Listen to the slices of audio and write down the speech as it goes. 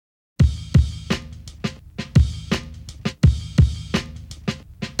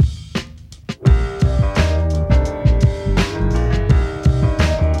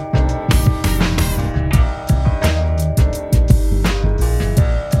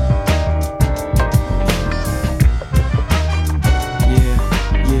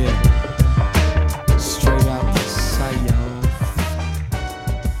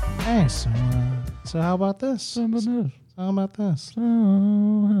So how about this? How about this? I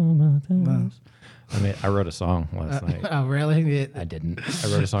mean, I wrote a song last night. Oh, really? I didn't. I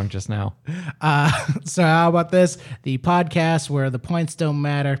wrote a song just now. So how about this? The podcast where the points don't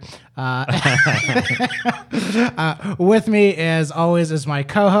matter. With me, as always, is my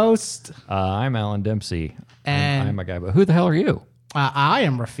co-host. I'm Alan Dempsey. And I'm a guy, but who the hell are you? I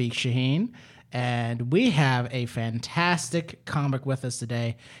am Rafiq Shaheen. And we have a fantastic comic with us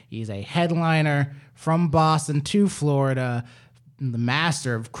today. He's a headliner from Boston to Florida, the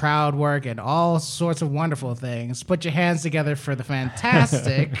master of crowd work and all sorts of wonderful things. Put your hands together for the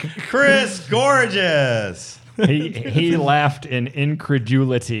fantastic Chris Gorgeous. He laughed in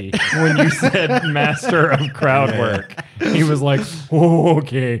incredulity when you said master of crowd work. He was like, oh,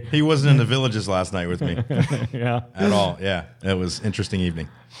 okay. He wasn't in the Villages last night with me Yeah. at all. Yeah, it was an interesting evening.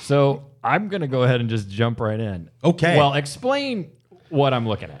 So I'm going to go ahead and just jump right in. Okay. Well, explain what I'm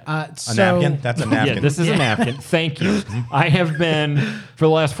looking at. A napkin? That's a napkin. Yeah, this is a napkin. Thank you. I have been, for the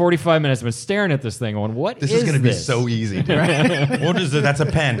last 45 minutes, been staring at this thing on This is going to be so easy. Dude. What is it? That's a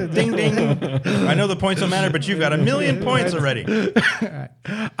pen. Ding, ding. I know the points don't matter, but you've got 1,000,000 points already.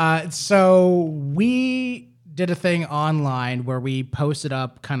 So we did a thing online where we posted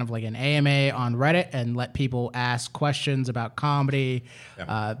up kind of like an AMA on Reddit and let people ask questions about comedy,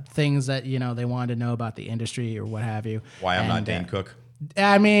 things that, you know, they wanted to know about the industry or what have you. Why I'm not Dane Cook.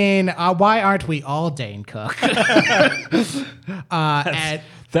 I mean, why aren't we all Dane Cook?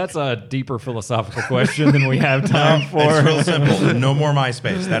 That's a deeper philosophical question than we have time for. It's real simple. No more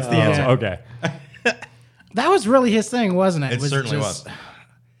MySpace. That's the answer. Okay. That was really his thing, wasn't it? It certainly was.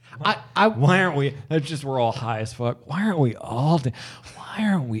 Why aren't we? That's just we're all high as fuck. Why aren't we all? Why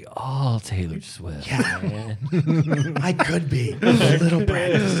aren't we all Taylor Swift? Man? I could be. A little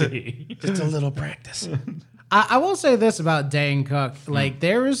practice. Just a little practice. I will say this about Dane Cook. Like,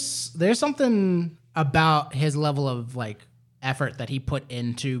 there's something about his level of, like, effort that he put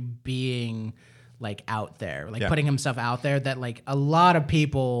into being, like, out there. Like, putting himself out there that, like, a lot of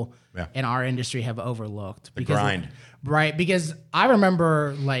people in our industry have overlooked. The grind. Right, because I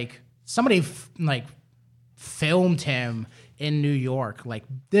remember, like, somebody, filmed him in New York. Like,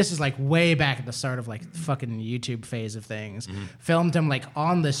 this is, like, way back at the start of, like, fucking YouTube phase of things. Filmed him, like,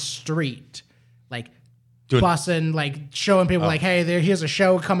 on the street, like, bussing, like, showing people, like, hey, here's a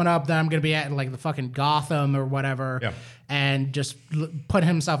show coming up that I'm going to be at, like, the fucking Gotham or whatever, and just put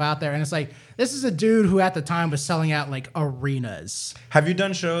himself out there. And it's like, this is a dude who at the time was selling out, like, arenas. Have you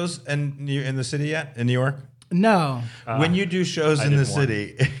done shows in the city yet, in New York? No. When you do shows in the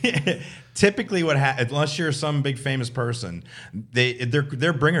city, typically what happens, unless you're some big famous person,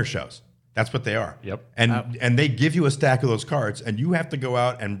 they're bringer shows. That's what they are. Yep. And they give you a stack of those cards, and you have to go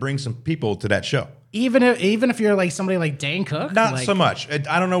out and bring some people to that show. Even if you're like somebody like Dane Cook? Not like, so much. I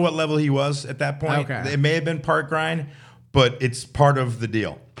don't know what level he was at that point. Okay. It may have been part grind, but it's part of the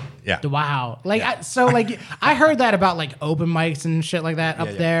deal. Yeah. Wow. Like, I heard that about like open mics and shit like that up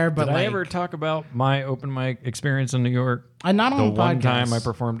there. But Did like, I ever talk about my open mic experience in New York? Not on the the one podcast. time I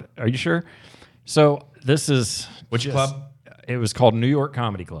performed. Are you sure? So this is Which club? It was called New York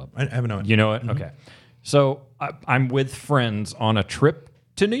Comedy Club. I haven't known. You know it? Okay. So I'm with friends on a trip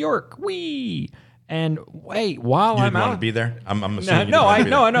to New York. And wait, while You I'm didn't want out, to be there? I'm assuming you no,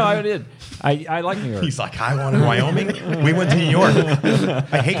 didn't want to be there. I did. I like New York. He's like, I wanted Wyoming. We went to New York.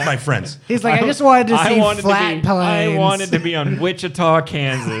 I hate my friends. He's like, I just wanted to see flat plains. I wanted to be on Wichita,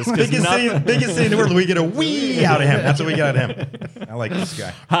 Kansas. Biggest city in the world. We get a wee out of him. That's what we got out of him. I like this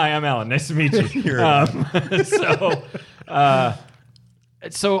guy. Hi, I'm Alan. Nice to meet you.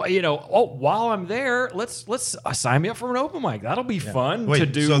 So you know, while I'm there, let's sign me up for an open mic. That'll be fun to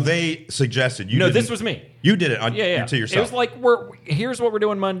do. So they suggested you. No, this was me. You did it to yourself. It was like here's what we're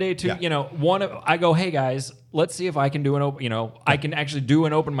doing Monday. I go, hey guys, let's see if I can do an open. You know, I can actually do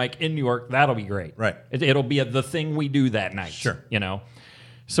an open mic in New York. That'll be great. Right. It'll be the thing we do that night. Sure. You know,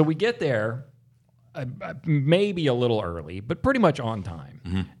 so we get there. Maybe a little early, but pretty much on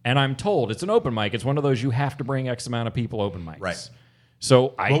time. And I'm told it's an open mic. It's one of those you have to bring X amount of people open mics. Right.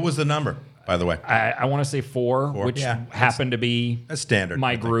 So what was the number, by the way? I want to say four, which happened to be a standard.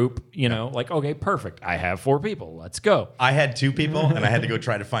 My group, you know, like, okay, perfect. I have 4 people. Let's go. I had 2 people, and I had to go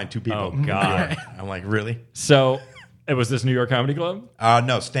try to find 2 people. Oh, God. I'm like, really? So it was this New York Comedy Club?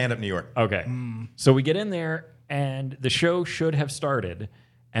 No, Stand Up New York. Okay. So we get in there, and the show should have started,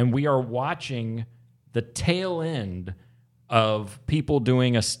 and we are watching the tail end of people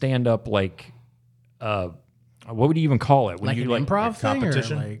doing a stand-up, like, what would you even call it? When like you an improv thing?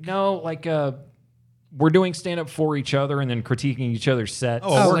 competition? Or like, no, like a we're doing stand-up for each other and then critiquing each other's sets.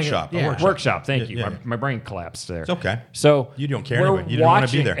 Oh, a workshop. yeah. A workshop. Workshop. Thank you. Yeah. My brain collapsed there. It's okay. So You don't care we're anyway. You didn't want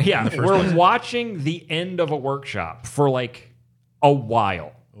to be there in Yeah, the first we're place. watching the end of a workshop for like a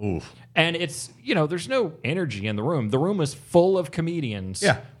while. Oof. And it's, there's no energy in the room. The room is full of comedians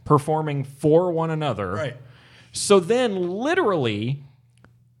Yeah. performing for one another. Right. So then literally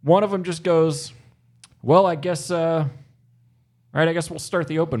one of them just goes, well, I guess we'll start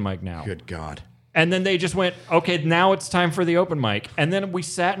the open mic now. Good God. And then they just went, okay, now it's time for the open mic. And then we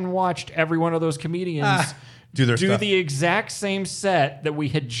sat and watched every one of those comedians Do their stuff. the exact same set that we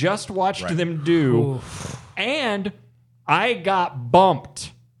had just watched Right. them do. And I got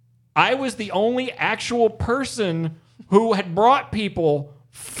bumped. I was the only actual person who had brought people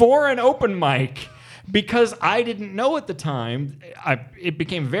for an open mic because I didn't know at the time. It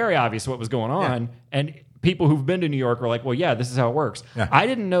became very obvious what was going on. And people who've been to New York are like, well, yeah, this is how it works. Yeah. I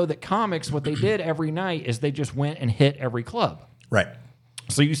didn't know that comics, what they did every night is they just went and hit every club. Right.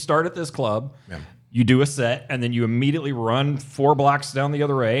 So you start at this club, Yeah. you do a set, and then you immediately run 4 blocks down the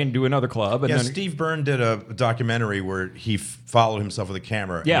other way and do another club. And Yeah, then Steve Byrne did a documentary where he followed himself with a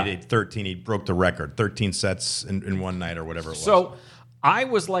camera. Yeah. He did 13. He broke the record. 13 sets in one night or whatever it was. So I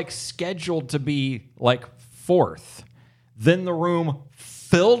was like scheduled to be like 4th. Then the room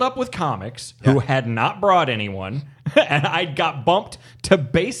filled up with comics who had not brought anyone. And I got bumped to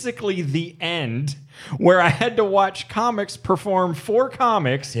basically the end where I had to watch comics perform for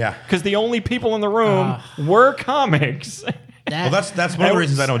comics. Yeah. Because the only people in the room were comics. Well, that's one of the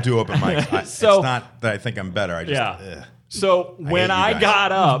reasons I don't do open mics. So- it's not that I think I'm better. I just Yeah. So when hate you I guys.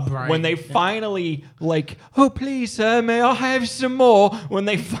 got up, Right. when they finally oh please sir, may I have some more? When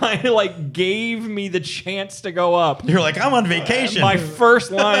they finally gave me the chance to go up, you're like, I'm on vacation. my first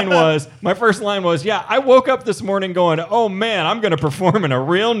line was, yeah, I woke up this morning going, oh man, I'm going to perform in a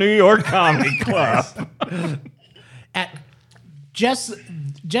real New York comedy club. At just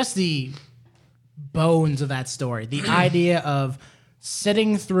the bones of that story, the idea of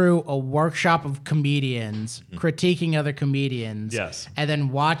sitting through a workshop of comedians critiquing other comedians, Yes. and then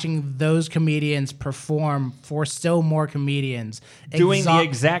watching those comedians perform for still more comedians, Doing the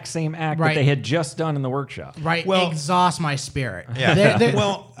exact same act that Right. they had just done in the workshop. right, Well- exhaust my spirit. Yeah. They're-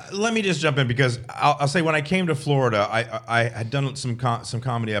 Well, let me just jump in because I'll say when I came to Florida, I had done some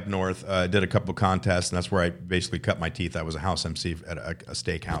comedy up north. Did a couple contests, and that's where I basically cut my teeth. I was a house MC at a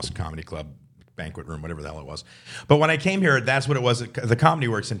steakhouse comedy club. Banquet room, whatever the hell it was. But when I came here, that's what it was. The Comedy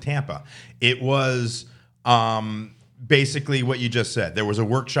Works in Tampa. It was basically what you just said. There was a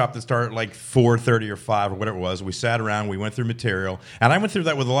workshop that started at like 4:30 or 5 or whatever it was. We sat around, we went through material, and I went through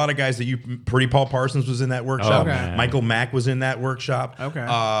that with a lot of guys that Pretty Paul Parsons was in that workshop. Oh, okay. Michael Mack was in that workshop. Okay.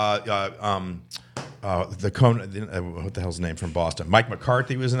 What the hell's his name from Boston? Mike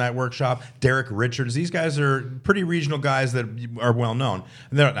McCarthy was in that workshop. Derek Richards. These guys are pretty regional guys that are well known.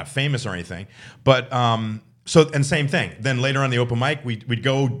 They're not famous or anything, but and same thing. Then later on the open mic, we'd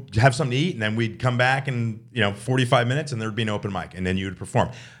go have something to eat, and then we'd come back and 45 minutes, and there'd be an open mic, and then you would perform.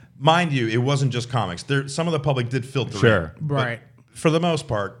 Mind you, it wasn't just comics. Some of the public did filter Sure. in, but Right. for the most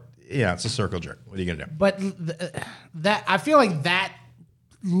part, yeah, it's a circle jerk. What are you gonna do? But that I feel like that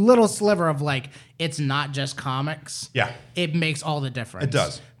little sliver of it's not just comics. Yeah. It makes all the difference. It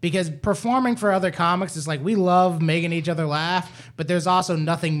does. Because performing for other comics is we love making each other laugh, but there's also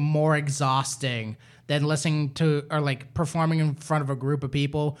nothing more exhausting than listening to or performing in front of a group of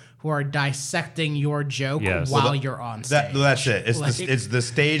people who are dissecting your joke Yes. while you're on stage. That's it. It's the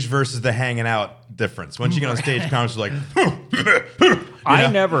stage versus the hanging out difference. Once you get on stage, comics are like,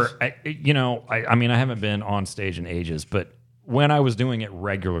 I mean, I haven't been on stage in ages, but when I was doing it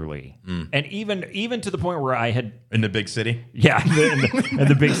regularly, and even to the point where I had in the big city. Yeah, in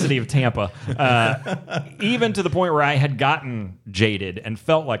the big city of Tampa. Even to the point where I had gotten jaded and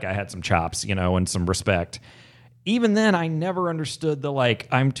felt like I had some chops, and some respect. Even then, I never understood the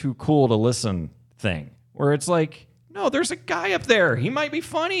I'm too cool to listen thing. Where it's no, there's a guy up there. He might be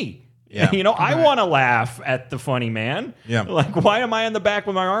funny. Yeah. I want to laugh at the funny man. Yeah. Why am I in the back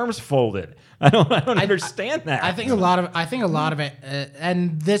with my arms folded? I don't understand that. I think a lot of it,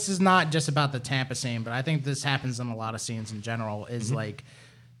 and this is not just about the Tampa scene, but I think this happens in a lot of scenes in general. Is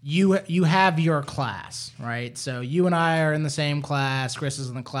you have your class, right? So you and I are in the same class. Chris is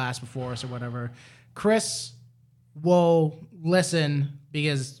in the class before us or whatever. Chris will listen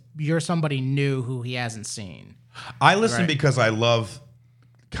because you're somebody new who he hasn't seen. I listen Right. because I love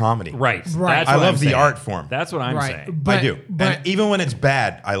comedy. right. Right. That's I what love I'm the saying. art form. That's what I'm Right. saying. I do. But And even when it's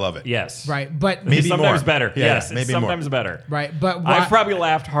bad, I love it. Yes. right, but Maybe sometimes more. better. Yeah, Yes, maybe sometimes more. better. right, but I've probably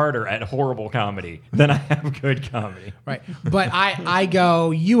laughed harder at horrible comedy than I have good comedy. right, but I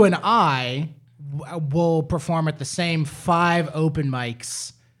go. You and I will perform at the same 5 open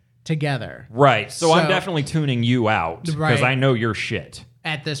mics together. Right. So I'm So- definitely tuning you out because Right. I know your shit.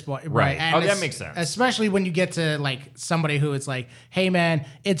 At this point, Right. And Oh, that it's- makes sense. Especially when you get to like somebody who is like, "Hey, man,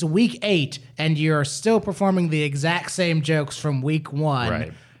 it's week 8, and you're still performing the exact same jokes from week 1."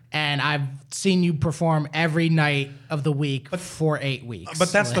 Right. And I've seen you perform every night of the week for 8 weeks. But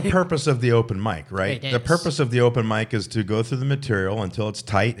that's the purpose of the open mic, right? It The is. purpose of the open mic is to go through the material until it's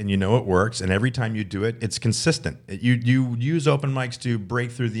tight and you know it works. And every time you do it, it's consistent. You use open mics to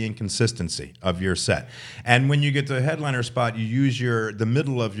break through the inconsistency of your set. And when you get to a headliner spot, you use the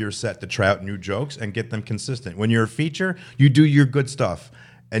middle of your set to try out new jokes and get them consistent. When you're a feature, you do your good stuff.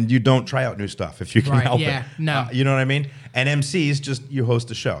 And you don't try out new stuff if you can Right, help yeah, it. no. You know what I mean? And MCs just you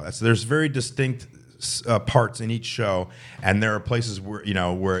host a show. There's very distinct parts in each show, and there are places where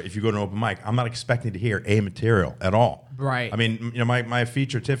where if you go to an open mic, I'm not expecting to hear a material at all. Right. I mean, my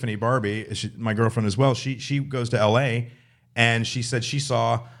feature Tiffany Barbie, my girlfriend as well. She goes to L.A. and she said she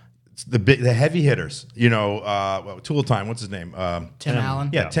saw the heavy hitters. Tool Time. What's his name? Tim Allen.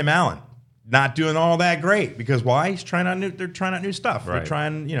 Yeah, Tim Allen. Not doing all that great because why? They're trying out new stuff. Right. They're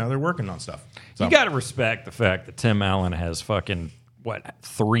trying, they're working on stuff. So. You got to respect the fact that Tim Allen has fucking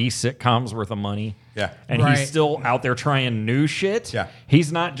 3 sitcoms worth of money. Yeah. And Right. he's still out there trying new shit. Yeah.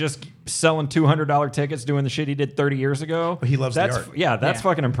 He's not just selling $200 tickets doing the shit he did 30 years ago. But he loves the that's, art. Yeah, that's Yeah.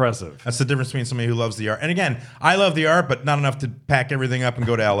 fucking impressive. That's the difference between somebody who loves the art. And again, I love the art, but not enough to pack everything up and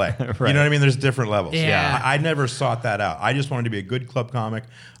go to LA. You know what I mean? There's different levels. Yeah. I never sought that out. I just wanted to be a good club comic.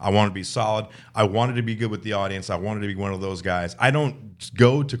 I wanted to be solid. I wanted to be good with the audience. I wanted to be one of those guys. I don't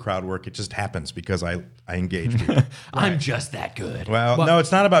go to crowd work. It just happens because I engage people. I'm just that good. Well, no,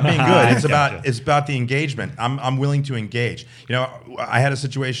 it's not about being good. It's about the engagement. I'm willing to engage. I had a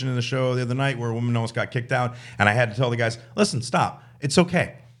situation in the show the other night where a woman almost got kicked out, and I had to tell the guys, "Listen, stop. It's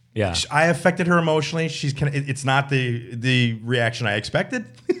okay." Yeah. I affected her emotionally. It's not the reaction I expected.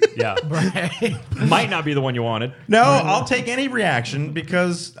 Yeah. Right. Might not be the one you wanted. No, I'll take any reaction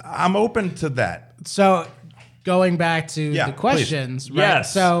because I'm open to that. So, going back to Yeah, the questions, right?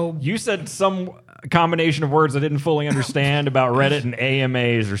 Yes. So, you said some combination of words I didn't fully understand about Reddit and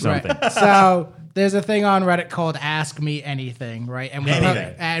AMAs or something. right. So there's a thing on Reddit called Ask Me Anything, right?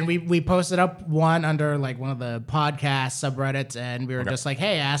 And we posted up one under like one of the podcast subreddits, and we were just like,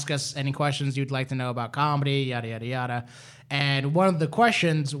 hey, ask us any questions you'd like to know about comedy, yada yada yada. And one of the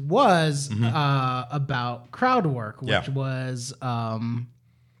questions was about crowd work, which Yeah. was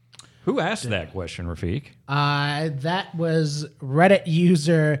Who asked that question, Rafiq? that was Reddit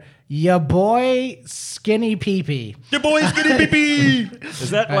user ya boy Skinny Peepee. Your boy's getting pee. Is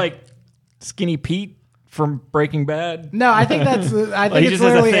that like Skinny Pete from Breaking Bad? No, I think that's. I think He it's just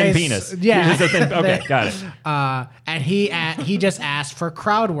has a literally thin penis. Yeah, He just has a thin, okay, got it. And he just asked for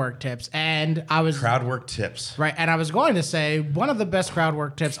crowd work tips, and I was Crowd work tips. right, and I was going to say one of the best crowd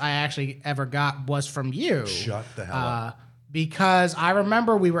work tips I actually ever got was from you. Shut the hell up. Because I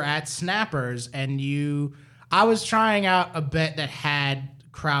remember we were at Snappers, and I was trying out a bit that had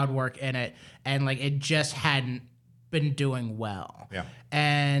crowd work in it, and like it just hadn't been doing well. Yeah.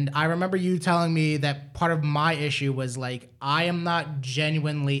 And I remember you telling me that part of my issue was like I am not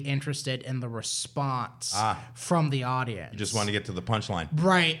genuinely interested in the response from the audience. You just want to get to the punchline.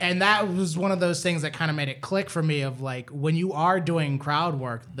 Right. And that was one of those things that kind of made it click for me of like when you are doing crowd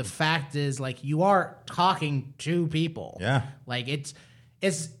work, the fact is like you are talking to people. Yeah. Like it's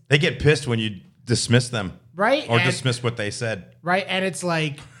They get pissed when you dismiss them. Right, Or and- dismiss what they said. right. And it's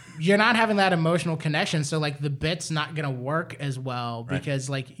like you're not having that emotional connection. So like the bit's not gonna work as well because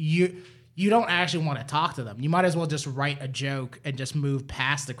like you don't actually want to talk to them. You might as well just write a joke and just move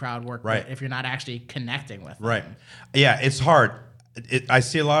past the crowd work Right. bit if you're not actually connecting with them. Right. Yeah, it's hard. I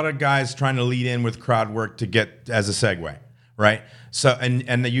see a lot of guys trying to lead in with crowd work to get as a segue, right? So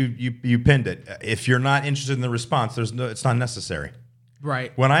and you pinned it. If you're not interested in the response, it's not necessary.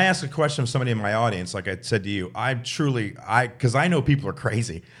 Right. When I ask a question of somebody in my audience, like I said to you, because I know people are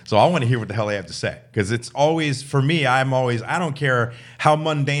crazy, so I want to hear what the hell they have to say. Because it's always, for me, I don't care how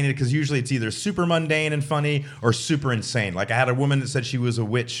mundane it is, because usually it's either super mundane and funny or super insane. Like I had a woman that said she was a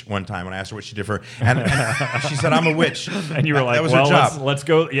witch one time, and I asked her what she did for her, and she said, I'm a witch. And you were like, that was well, her job. let's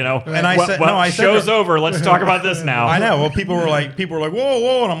go, And I said, no, I said, show's over. Let's talk about this now. I know. Well, people were like,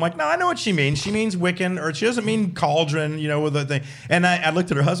 whoa, and I'm like, no, I know what she means. She means Wiccan, or she doesn't mean cauldron, with the thing. And I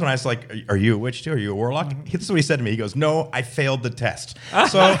looked at her husband. I was like, "Are you a witch too? Are you a warlock?" That's what he said to me. He goes, "No, I failed the test."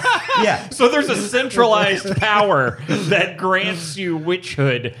 So yeah. So there's a centralized power that grants you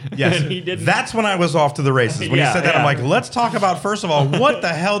witchhood. Yes, And he didn't. that's when I was off to the races. When he said that, I'm like, let's talk about, first of all, what the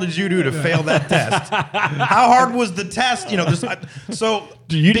hell did you do to fail that test? How hard was the test? So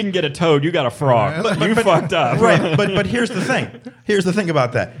you didn't get a toad, you got a frog. You fucked up. right, but here's the thing. Here's the thing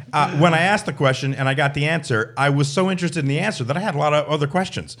about that. When I asked the question and I got the answer, I was so interested in the answer that I had a lot of other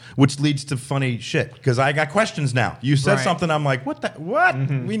questions, which leads to funny shit because I got questions now. You said something, I'm like, what?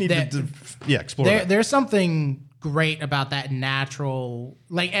 Mm-hmm. We need to explore that. There's something great about that natural,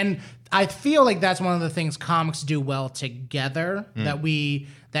 and I feel like that's one of the things comics do well together.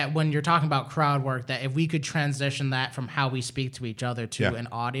 That when you're talking about crowd work, that if we could transition that from how we speak to each other to an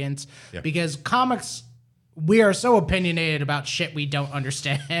audience, because comics, we are so opinionated about shit we don't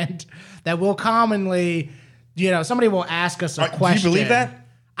understand that we'll commonly, somebody will ask us a question. Do you believe that?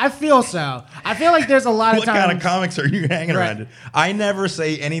 I feel so. I feel like there's a lot of What times. kind of comics are you hanging Right. around? I never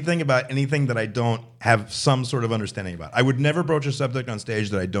say anything about anything that I don't have some sort of understanding about. I would never broach a subject on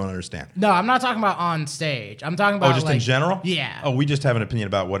stage that I don't understand. No, I'm not talking about on stage. I'm talking about Just in general? Yeah. Oh, we just have an opinion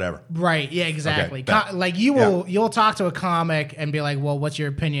about whatever. Right. Yeah. Exactly. Okay, You'll talk to a comic and be like, "Well, what's your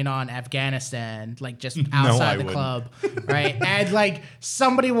opinion on Afghanistan?" Like just outside the wouldn't. club, right? And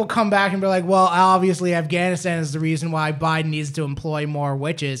somebody will come back and be like, "Well, obviously Afghanistan is the reason why Biden needs to employ more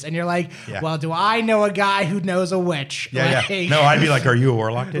witches." And you're like, "Well, do I know a guy who knows a witch?" Yeah. No, I'd be like, "Are you a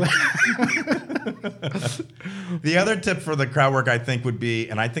warlock, dude?" The other tip for the crowd work, I think, would be,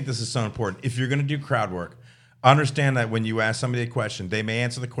 and I think this is so important, if you're going to do crowd work, understand that when you ask somebody a question, they may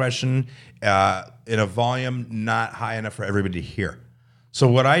answer the question in a volume not high enough for everybody to hear. So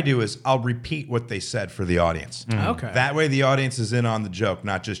what I do is I'll repeat what they said for the audience. Okay. That way the audience is in on the joke,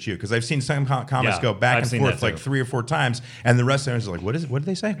 not just you. Because I've seen some comics go back I've and seen forth that like too. 3 or 4 times, and the rest of them are like, what did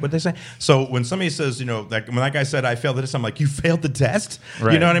they say? What did they say? So when somebody says, when that guy said, I failed the test, I'm like, you failed the test? You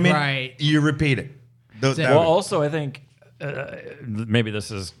Right. know what I mean? Right. You repeat it. Well, also, I think maybe this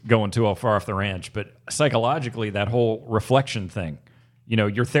is going too far off the ranch, but psychologically, that whole reflection thing,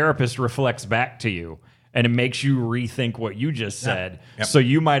 your therapist reflects back to you, and it makes you rethink what you just said. Yep. So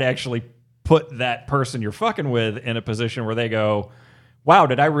you might actually put that person you're fucking with in a position where they go, wow,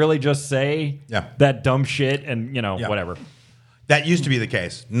 did I really just say that dumb shit? And, whatever. That used to be the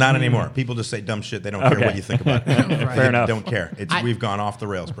case. Not anymore. People just say dumb shit. They don't care what you think about it. Fair enough. They don't care. We've gone off the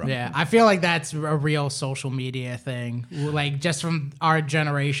rails, bro. Yeah, I feel like that's a real social media thing. Just from our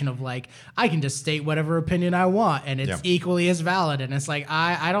generation of I can just state whatever opinion I want and it's equally as valid. And it's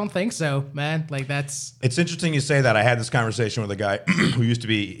I don't think so, man. That's... It's interesting you say that. I had this conversation with a guy who used to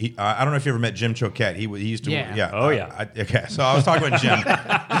be, I don't know if you ever met Jim Choquette. He used to, okay, so I was talking with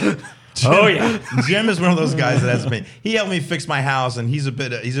Jim. Jim is one of those guys that has me. He helped me fix my house, and he's a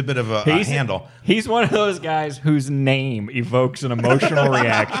bit of a handle. He's one of those guys whose name evokes an emotional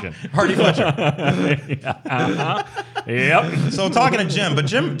reaction. Hardy Fletcher. Yep. So talking to Jim, but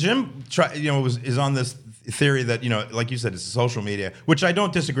Jim is on this theory that, like you said, it's social media, which I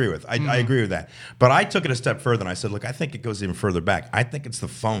don't disagree with. I agree with that. But I took it a step further and I said, look, I think it goes even further back. I think it's the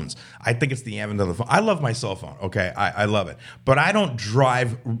phones. I think it's the advent of the phone. I love my cell phone. Okay. I love it. But I don't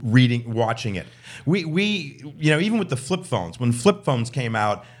drive watching it. We even with the flip phones, when flip phones came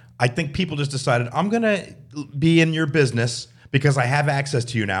out, I think people just decided, I'm going to be in your business because I have access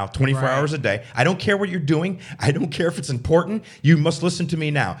to you now 24 hours a day. I don't care what you're doing. I don't care if it's important. You must listen to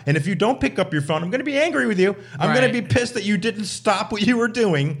me now. And if you don't pick up your phone, I'm going to be angry with you. I'm going to be pissed that you didn't stop what you were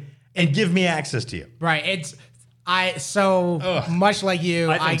doing and give me access to you. Right. Much like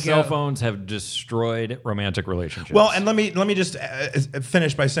you, I think cell phones have destroyed romantic relationships. Well, and let me just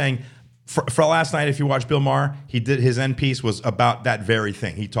finish by saying, for last night, if you watch Bill Maher, his end piece was about that very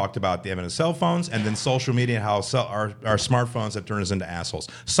thing. He talked about the advent of cell phones and then social media and how our smartphones have turned us into assholes.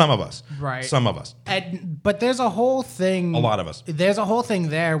 Some of us. Right. Some of us. But there's a whole thing. A lot of us. There's a whole thing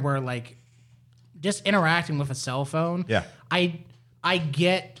there where just interacting with a cell phone. Yeah. I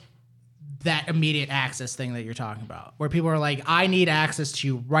get that immediate access thing that you're talking about, where people are like, I need access to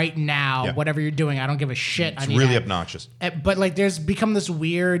you right now, whatever you're doing. I don't give a shit. It's really obnoxious. But there's become this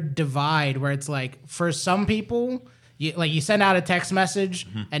weird divide where it's for some people, you send out a text message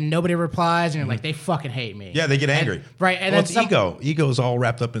and nobody replies, and you're like, they fucking hate me. Yeah, they get angry. And well, then it's ego. Ego's all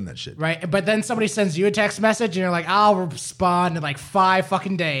wrapped up in that shit. Right, but then somebody sends you a text message, and you're like, I'll respond in 5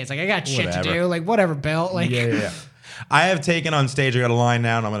 fucking days. I got shit to do. Whatever, Bill. Yeah. I have taken on stage. I got a line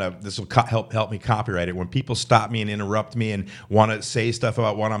now, and this will help me copyright it. When people stop me and interrupt me and want to say stuff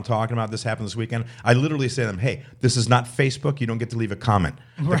about what I'm talking about, this happened this weekend. I literally say to them, "Hey, this is not Facebook. You don't get to leave a comment.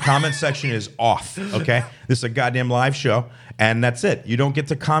 The comment section is off. Okay, this is a goddamn live show, and that's it. You don't get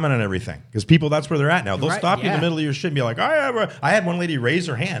to comment on everything because people, that's where they're at now. They'll stop you in the middle of your shit and be like, I had one lady raise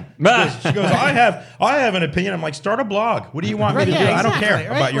her hand. She goes, I have an opinion. I'm like, start a blog. What do you want me to do? I don't care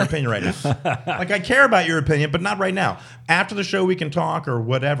about your opinion right now. Like, I care about your opinion, but not right now. After the show, we can talk or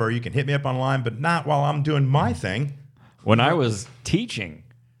whatever. You can hit me up online, but not while I'm doing my thing. When I was teaching,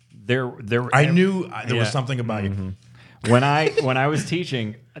 I knew there was something about you. When I was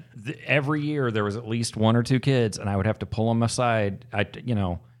teaching, every year there was at least one or two kids, and I would have to pull them aside. I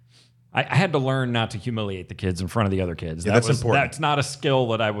had to learn not to humiliate the kids in front of the other kids. Yeah, that's important. That's not a skill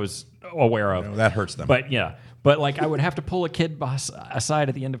that I was aware of. No, that hurts them. But like I would have to pull a kid aside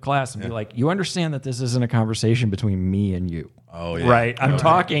at the end of class and be like, "You understand that this isn't a conversation between me and you." Oh yeah, right. I'm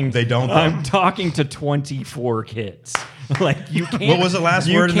talking. They don't. I'm talking to 24 kids. Like you can't. What was the last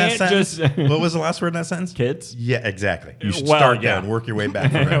word in that sentence? Just, what was the last word in that sentence? Kids. Yeah, exactly. You should start there and work your way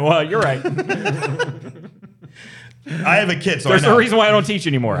back from it. Well, you're right. I have a kid, so there's I know. a reason why I don't teach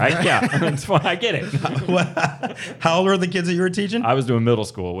anymore. That's why I get it. How old were the kids that you were teaching? I was doing middle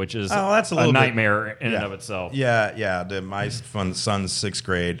school, which is that's a nightmare in and of itself. Yeah. My son's 6th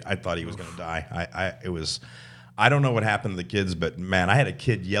grade. I thought he was going to die. I don't know what happened to the kids, but man, I had a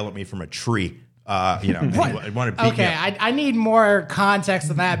kid yell at me from a tree. He wanted to beat me up. I need more context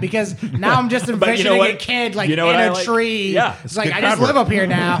to that because now I'm just envisioning a kid like in a tree. Yeah, it's like I just live up here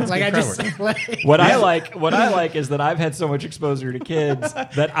now. It's like I just what I like is that I've had so much exposure to kids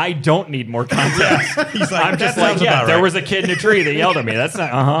that I don't need more context. He's like, I'm just like, there was a kid in a tree that yelled at me. That's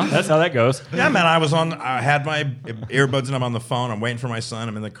not that's how that goes. Yeah, man. I had my earbuds and I'm on the phone. I'm waiting for my son.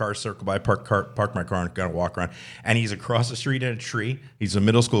 I'm in the car, circle by, park my car and gotta walk around. And he's across the street in a tree. He's a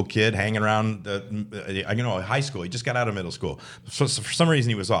middle school kid hanging around high school. He just got out of middle school. So for some reason,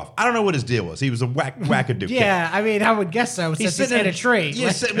 he was off. I don't know what his deal was. He was a wackadoo kid. Yeah, I mean, I would guess so. Since he's in a tree.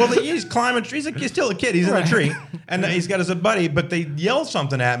 Yeah, he's climbing trees. He's still a kid. He's in a tree. And he's got his buddy, but they yelled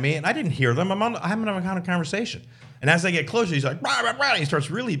something at me, and I didn't hear them. I'm having a kind of conversation. And as they get closer, he's like, rah, rah, rah. And he starts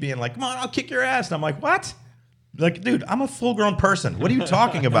really being like, come on, I'll kick your ass. And I'm like, what? Like, dude, I'm a full-grown person. What are you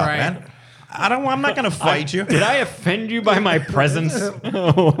talking about, man? I'm not going to fight you. Did I offend you by my presence?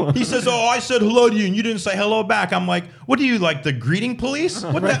 He says, I said hello to you and you didn't say hello back. I'm like, what are you, like the greeting police?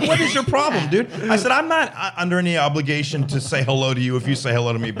 What is your problem, dude? I said, I'm not under any obligation to say hello to you if you say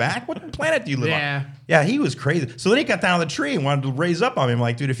hello to me back. What planet do you live on? Yeah, he was crazy. So then he got down on the tree and wanted to raise up on me. I'm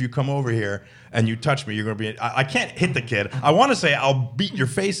like, dude, if you come over here and you touch me, you're going to be... I can't hit the kid. I want to say I'll beat your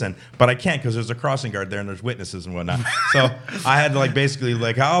face in, but I can't because there's a crossing guard there and there's witnesses and whatnot. So I had to basically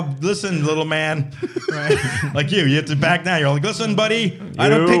listen, little man. Right. Like you have to back down. You're like, listen, buddy, I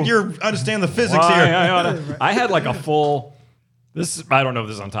don't think you understand the physics here. I had like a full... I don't know if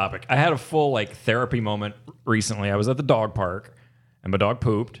this is on topic. I had a full therapy moment recently. I was at the dog park and my dog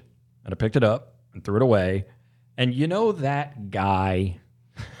pooped and I picked it up and threw it away. And you know that guy...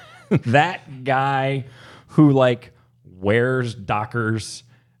 that guy who wears Dockers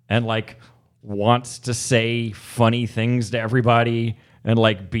and wants to say funny things to everybody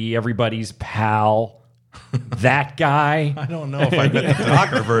and be everybody's pal. That guy. I don't know if I met the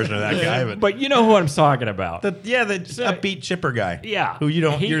Docker version of that guy, but you know who I'm talking about. The upbeat chipper guy. Yeah, who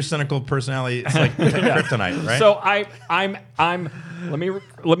your cynical personality. It's like kryptonite, right? So I'm. Let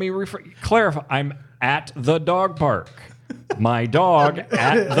me clarify. I'm at the dog park. My dog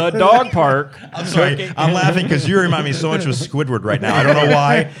at the dog park. I'm sorry. I'm laughing because you remind me so much of Squidward right now. I don't know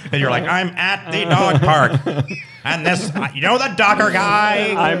why. And you're like, I'm at the dog park. And the Docker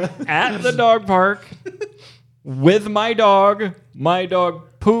guy. I'm at the dog park with my dog. My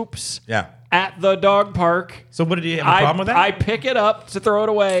dog poops. Yeah. At the dog park. So what did you have a problem with that? I pick it up to throw it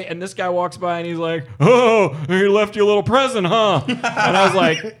away, and this guy walks by and he's like, "Oh, he left you a little present, huh?" And I was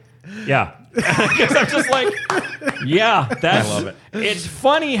like, "Yeah." Because I'm just like, yeah, I love it. It's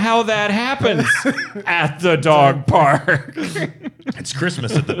funny how that happens at the dog park. It's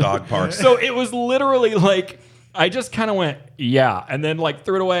Christmas at the dog park. So it was literally I just kind of went, yeah, and then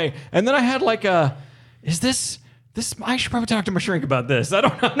threw it away. And then I had is this, I should probably talk to my shrink about this.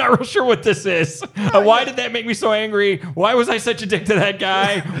 I'm not real sure what this is. Why did that make me so angry? Why was I such a dick to that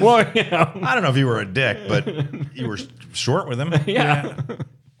guy? Well, I don't know if you were a dick, but you were short with him. Yeah.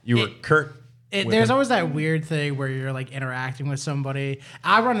 You were curt. There's always that weird thing where you're interacting with somebody.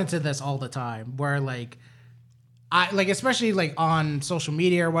 I run into this all the time where especially on social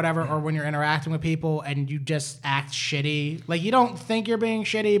media or whatever, or when you're interacting with people and you just act shitty. You don't think you're being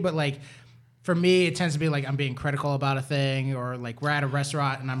shitty, but for me, it tends to be like I'm being critical about a thing, or like we're at a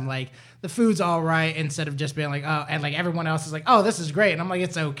restaurant and I'm like, the food's all right, instead of just being like, oh, and like everyone else is like, oh, this is great. And I'm like,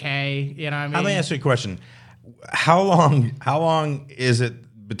 it's okay. You know what I mean? Let me ask you a question. How long is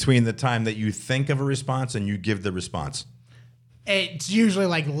it between the time that you think of a response and you give the response? It's usually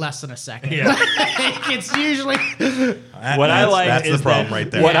like less than a second. Yeah. It's usually That's the problem right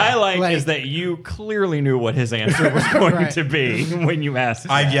there. What I like is that you clearly knew what his answer was going Right. to be when you asked.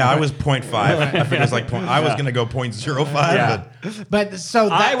 I was 0.5. I figured it was like I was going to go 0.05. Yeah. but so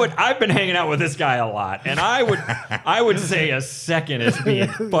that, I've been hanging out with this guy a lot, and I would say a second is being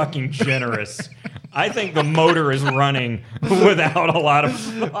fucking generous. I think the motor is running without a lot of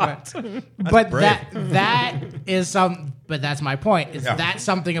thought. but brave. that is some. But that's my point. Is Yeah. that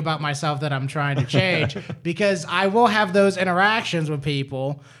something about myself that I'm trying to change? Because I will have those interactions with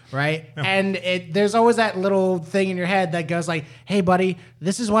people, right? And there's always that little thing in your head that goes like, "Hey, buddy,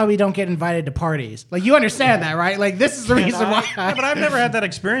 this is why we don't get invited to parties." Like, you understand that, right? Like, this is the reason why. Yeah, but I've never had that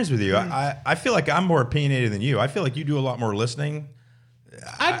experience with you. I feel like I'm more opinionated than you. I feel like you do a lot more listening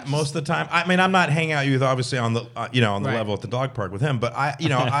most of the time. I mean, I'm not hanging out with obviously on the on the Right. level at the dog park with him, but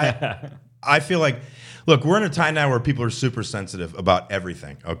I feel like. Look, we're in a time now where people are super sensitive about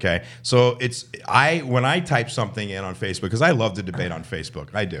everything. Okay, so when I type something in on Facebook, because I love to debate on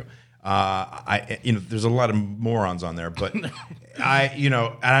Facebook, I do. There's a lot of morons on there, but and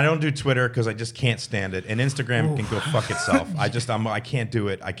I don't do Twitter because I just can't stand it, and Instagram can go fuck itself. I can't do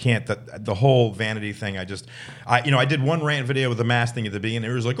it. I can't the whole vanity thing. I did one rant video with the mask thing at the beginning.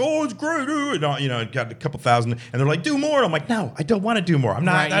 It was like, oh, it's great, it got a couple thousand, and they're like, do more. I'm like, no, I don't want to do more. I'm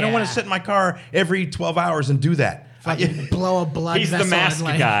not. Right, I don't want yeah. to sit in my car every 12 hours and do that. Fucking blow a blood He's the vessel mask and,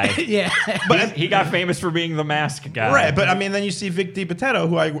 like, guy. Yeah. But he got famous for being the mask guy. Right, but I mean, then you see Vic DiPotato,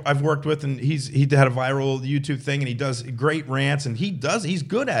 who I've worked with, and he had a viral YouTube thing, and he does great rants, and he's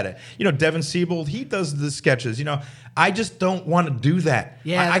good at it. Devin Siebold, he does the sketches. I just don't want to do that.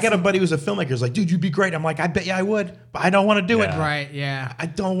 Yeah, I got a buddy who's a filmmaker. He's like, dude, you'd be great. I'm like, I bet you I would, but I don't want to do it. Right, yeah. I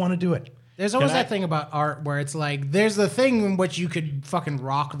don't want to do it. There's always that thing about art where it's like, there's the thing in which you could fucking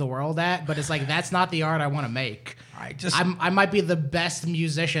rock the world at, but it's like, that's not the art I want to make. I might be the best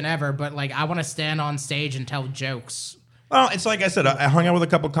musician ever, but like, I want to stand on stage and tell jokes. Well, it's like I said, I hung out with a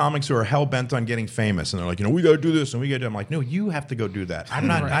couple comics who are hell bent on getting famous, and they're like, we got to do this and we got to. I'm like, no, you have to go do that. I'm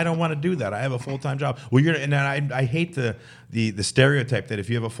not. Right. I don't want to do that. I have a full time job. Well, I hate the stereotype that if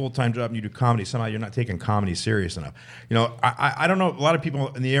you have a full time job and you do comedy, somehow you're not taking comedy serious enough. I don't know. A lot of people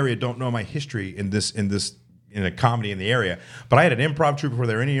in the area don't know my history in a comedy in the area, but I had an improv troupe before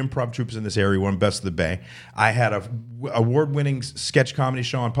there were any improv troupes in this area. One Best of the Bay. I had a award-winning sketch comedy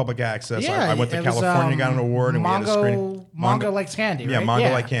show on public access. Yeah, I went to it was, California, got an award, and we had a screening. Mongo Likes Candy, Yeah, right?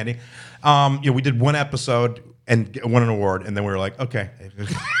 Mongo Like Candy. We did one episode and won an award, and then we were like, okay.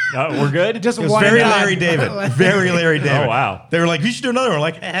 We're good. Just It was one very and done. Larry David. Very Larry David. Oh, wow. They were like, you should do another one. We're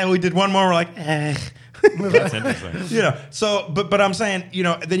like, we did one more. We're like, That's interesting. So, but I'm saying,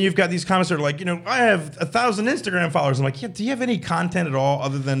 then you've got these comments that are like, I have 1,000 Instagram followers. I'm like, yeah, do you have any content at all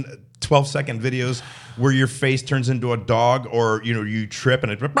other than 12-second videos where your face turns into a dog, or you trip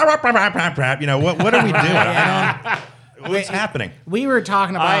and it, what are we doing? What's happening? We were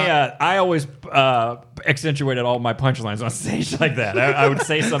talking about. I always accentuated all my punchlines on stage like that. I would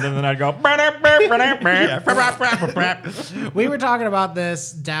say something, then I'd go. We were talking about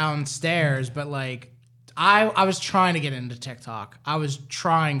this downstairs, but like, I was trying to get into TikTok. I was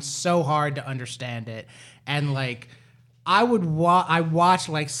trying so hard to understand it, and like, I watched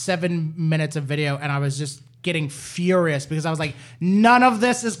like 7 minutes of video, and I was just getting furious because I was like, none of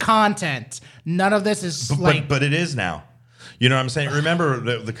this is content. None of this is But it is now. You know what I'm saying? Remember,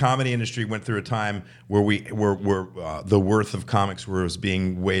 the comedy industry went through a time where the worth of comics was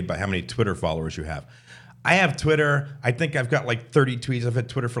being weighed by how many Twitter followers you have. I have Twitter. I think I've got like 30 tweets. I've had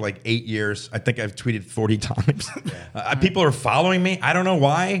Twitter for like 8 years. I think I've tweeted 40 times. People are following me. I don't know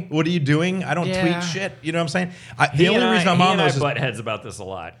why. What are you doing? I don't tweet shit. You know what I'm saying? The only reason I'm on those is butt heads about this a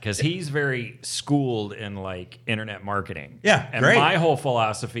lot because he's very schooled in like internet marketing. Yeah, and great. my whole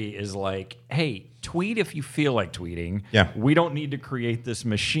philosophy is like, hey, tweet if you feel like tweeting. Yeah. We don't need to create this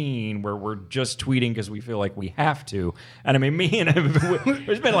machine where we're just tweeting because we feel like we have to. And I mean, me and him,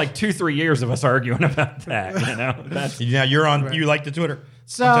 there's been like 2-3 years of us arguing about that. now you're on. You like the Twitter.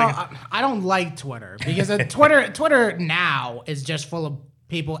 So I don't like Twitter because Twitter now is just full of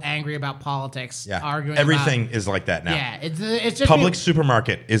people angry about politics Yeah. arguing Everything about, is like that now. yeah, it's just Public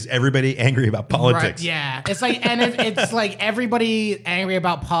supermarket, is everybody angry about politics? Right, yeah, it's like, and it's like everybody angry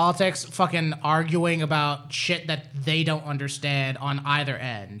about politics, fucking arguing about shit that they don't understand on either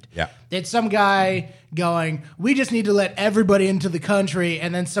end. Yeah. It's some guy going, we just need to let everybody into the country,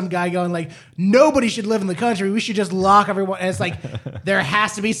 and then some guy going like, nobody should live in the country. We should just lock everyone. And it's like there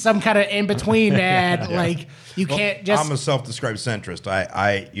has to be some kind of in between, man. Like you can't just. I'm a self-described centrist.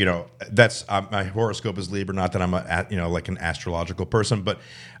 I that's my horoscope is Libra. Not that I'm like an astrological person, but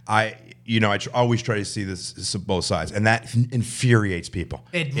I always try to see this both sides, and that infuriates people.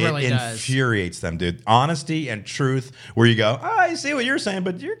 It really does. Infuriates them, dude. Honesty and truth, where you go, I see what you're saying,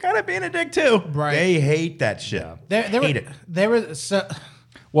 but you're kind of being a dick too. Right. They hate that shit. Hate it. There was so.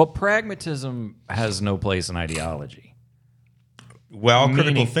 Well, pragmatism has no place in ideology. Well,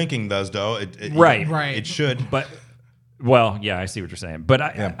 critical Meaning- thinking does, though. Right. It should. But, well, yeah, I see what you're saying. But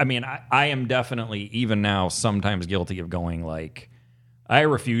I mean, I am definitely, even now, sometimes guilty of going like, I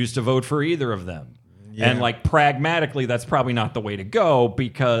refuse to vote for either of them. Yeah. And like pragmatically, that's probably not the way to go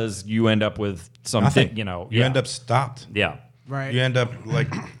because you end up with something, Nothing. You end up stopped. Yeah. Right. You end up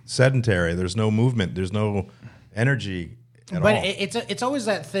like sedentary. There's no movement. There's no energy at But all. it's always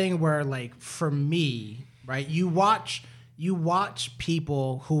that thing where, like, for me, right? You watch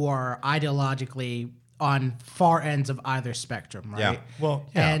people who are ideologically on far ends of either spectrum, right? Yeah. Well,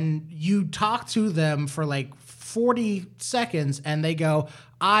 yeah. And you talk to them for like 40 seconds, and they go,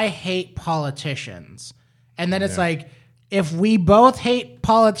 "I hate politicians," and then it's like, if we both hate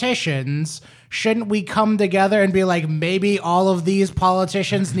politicians, shouldn't we come together and be like, maybe all of these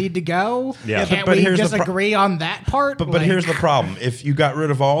politicians need to go? Yeah. Can't but we here's the just agree on that part? But here's the problem: if you got rid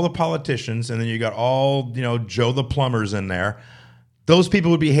of all the politicians and then you got all Joe the plumbers in there, those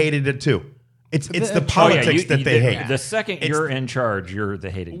people would be hated it too. It's the politics that they hate. The second you're in charge, you're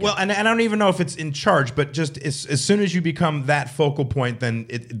the hated guy. Well, and I don't even know if it's in charge, but just as soon as you become that focal point, then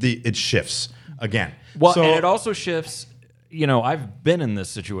it shifts again. Well, So- and it also shifts. I've been in this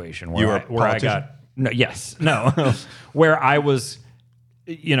situation where I got where I was,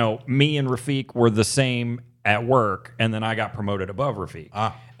 me and Rafiq were the same at work, and then I got promoted above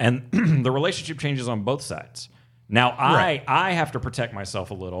Rafiq, and the relationship changes on both sides. Now I have to protect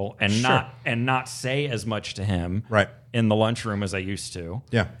myself a little and not say as much to him in the lunchroom as I used to.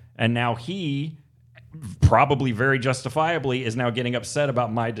 Yeah. And now he probably very justifiably is now getting upset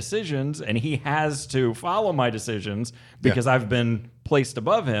about my decisions, and he has to follow my decisions because I've been placed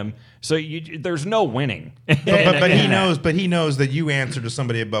above him. So there's no winning. But he knows that you answer to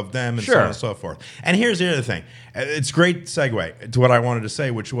somebody above them and so on and so forth. And here's the other thing. It's a great segue to what I wanted to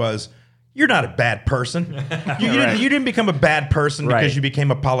say, which was, you're not a bad person. You didn't become a bad person because you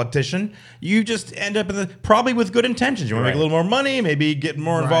became a politician. You just end up probably with good intentions. You want to make a little more money, maybe get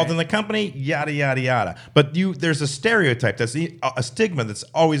more involved in the company, yada, yada, yada. But there's a stereotype, that's a stigma that's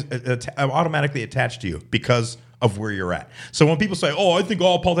always automatically attached to you because of where you're at. So when people say, I think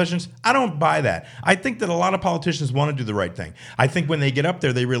all politicians, I don't buy that. I think that a lot of politicians want to do the right thing. I think when they get up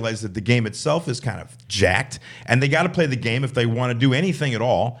there, they realize that the game itself is kind of jacked, and they got to play the game if they want to do anything at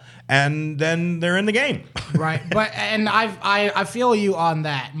all, and then they're in the game. Right. But I feel you on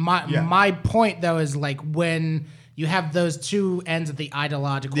that. My point though is like when you have those two ends of the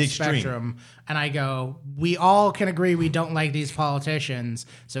ideological spectrum, and I go, we all can agree we don't like these politicians,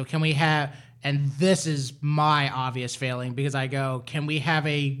 so can we have... And this is my obvious failing because I go, can we have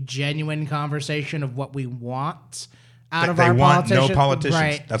a genuine conversation of what we want out of our politicians? They want no politicians.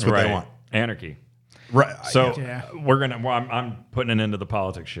 Right. That's what they want. Anarchy. Right. So we're gonna. Well, I'm putting an end to the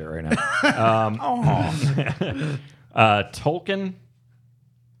politics shit right now. Tolkien.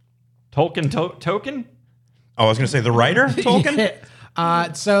 Token. Oh, I was going to say the writer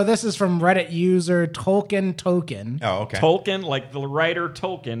Tolkien. So this is from Reddit user Tolkien Token. Oh, okay. Tolkien, like the writer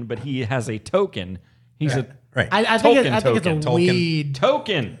Tolkien, but he has a token. He's a right. I think it's a Tolkien. weed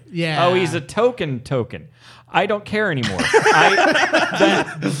token. Yeah. Oh, he's a token. I don't care anymore.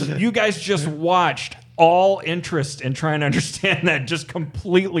 You guys just watched all interest in trying to understand that just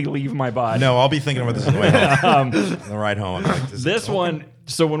completely leave my body. No, I'll be thinking about this on the way home. The ride home. I'm like, This one.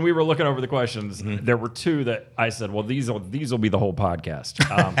 So when we were looking over the questions, there were two that I said, well, these will be the whole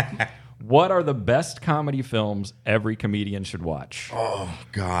podcast. What are the best comedy films every comedian should watch? Oh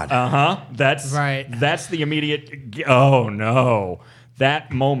God. That's right. That's the immediate. Oh no.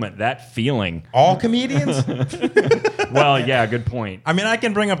 That moment, that feeling. All comedians? Well, yeah, good point. I mean, I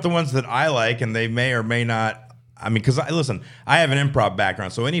can bring up the ones that I like, and they may or may not. I mean, because listen, I have an improv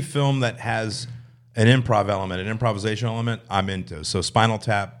background, so any film that has an improv element, an improvisation element, I'm into. So Spinal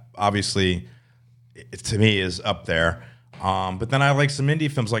Tap, obviously, to me, is up there. But then I like some indie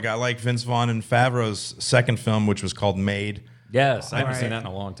films. Like I like Vince Vaughn and Favreau's second film, which was called Made. Yes, I haven't seen Right. that in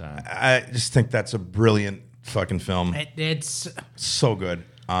a long time. I just think that's a brilliant fucking film. It's So good.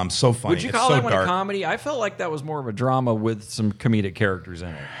 So funny. Would you It's call so that one dark. a comedy? I felt like that was more of a drama with some comedic characters in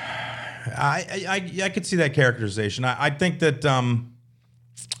it. I could see that characterization. I think that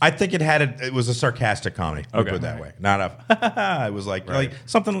I think it was a sarcastic comedy. We'll Okay. put it that way. Not a it was like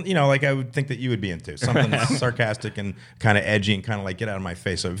something, like I would think that you would be into. Something sarcastic and kind of edgy and kind of like get out of my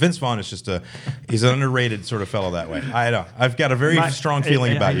face. So Vince Vaughn is just he's an underrated sort of fellow that way. I know. I've got a very strong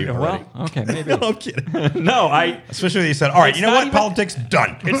feeling about you already. Well, okay, maybe. No, I'm kidding. No, Especially when he said, "All right, It's you know not what? even- Politics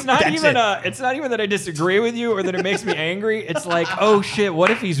done. It's not That's even it." it's not even that I disagree with you or that it makes me angry. It's like, oh shit,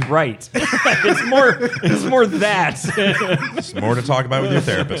 what if he's right? it's more that. It's more to talk about with your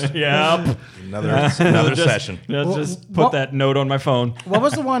therapist. Yep. Another Just- session. Just put What- that note on my phone. what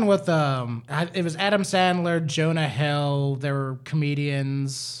was the one with it was Adam Sandler, Jonah Hill, there were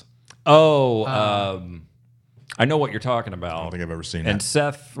comedians. Oh, I know what you're talking I don't about. think I've ever seen And that.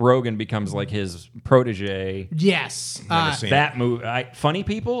 Seth Rogen becomes like his protege. Yes. Never seen That movie, Funny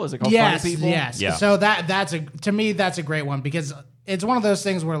People? Is it called Yes, Funny People? yes. Yeah. So to me that's a great one because it's one of those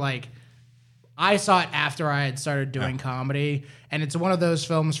things where like I saw it after I had started doing comedy, and it's one of those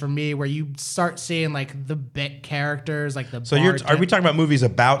films for me where you start seeing like the bit characters, like the. So are we talking about movies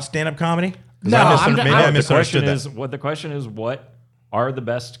about stand-up comedy? 'Cause No, maybe I'm- I the misunderstood question that. is the question is what are the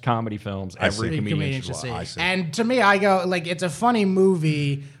best comedy films every see. comedian should should watch? I see. see. And to me, I go like it's a funny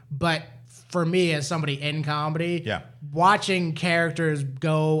movie, but for me as somebody in comedy, Yeah. watching characters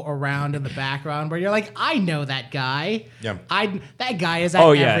go around in the background where you're like, I know that guy. Yeah. That guy is at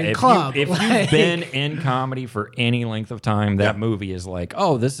Oh yeah, every if, club. if Like- you've been in comedy for any length of time, that Yeah. movie is like,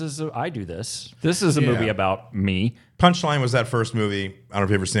 oh, I do this. This is a movie about me. Punchline was that first movie. I don't know if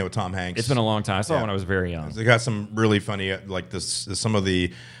you've ever seen it with Tom Hanks. It's been a long time. I saw it Yeah. when I was very young. They got some really funny, like this. Some of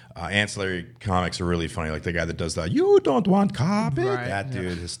the ancillary comics are really funny. Like the guy that does the "You don't want carpet." Right, That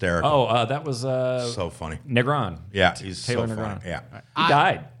dude, hysterical. Oh, that was So funny. Negron. Yeah, he's Taylor so Negron. funny. Yeah. He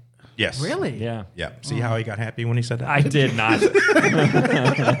died. Yes. Really? Yeah. Yeah. See how he got happy when he said that? I did not.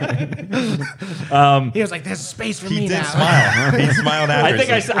 He was like, "There's space for He me did now." smile. He smiled after. I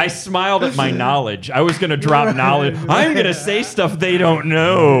think I smiled at my knowledge. I was going to drop knowledge. I'm going to say stuff they don't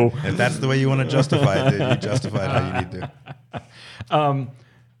know. If that's the way you want to justify it, dude, you justify it how you need to.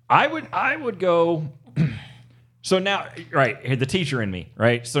 I would go. So now, right, here, the teacher in me,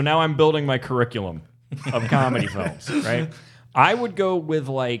 right? So now I'm building my curriculum of comedy films, right? I would go with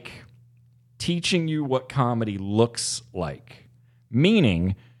like teaching you what comedy looks like.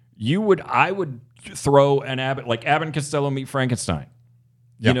 Meaning, I would throw an Abbott and Costello Meet Frankenstein.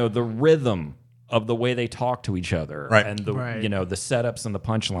 Yeah. You know, the rhythm of the way they talk to each other, Right. and the Right. the setups and the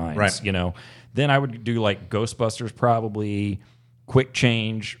punchlines, Right. Then I would do like Ghostbusters, probably Quick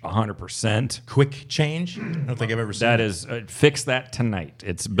Change, 100%. Quick Change. I don't think I've ever seen That is fix that tonight.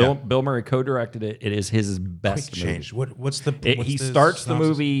 It's Bill Murray co-directed it. It is his best Quick movie. Change. What's the? He starts the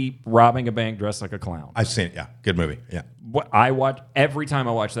movie robbing a bank dressed like a clown. I've seen it. Yeah, good movie. Yeah. I watch every time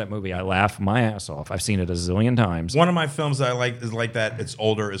I watch that movie, I laugh my ass off. I've seen it a zillion times. One of my films that I like is like that. It's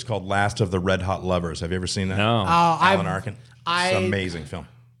older. It's called Last of the Red Hot Lovers. Have you ever seen that? No. Alan Arkin. It's I- an amazing film.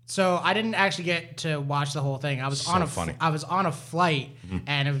 So I didn't actually get to watch the whole thing. I was on a funny. I was on a flight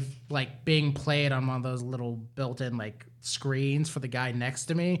and it was like being played on one of those little built-in like screens for the guy next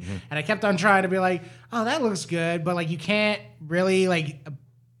to me, and I kept on trying to be like, "Oh, that looks good," but like you can't really like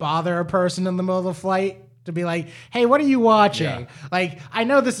bother a person in the middle of the flight to be like, "Hey, what are you watching?" Yeah. Like I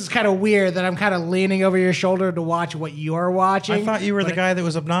know this is kind of weird that I'm kind of leaning over your shoulder to watch what you're watching. I thought you were the guy that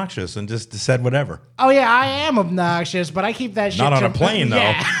was obnoxious and just said whatever. Oh yeah, I am obnoxious, but I keep that shit Not on to- a plane, though.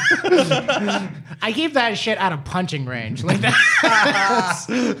 Yeah. I keep that shit out of punching range. Like that.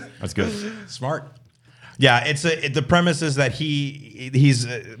 That's good. Smart. Yeah, the premise is that he's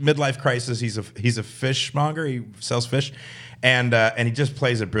a midlife crisis. He's a fishmonger. He sells fish, and he just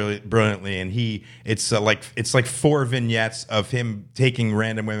plays it brilliantly. And it's like 4 vignettes of him taking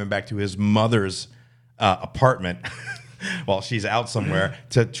random women back to his mother's apartment while she's out somewhere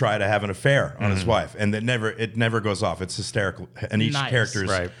to try to have an affair on his wife, and it never goes off. It's hysterical, and each Nice. character's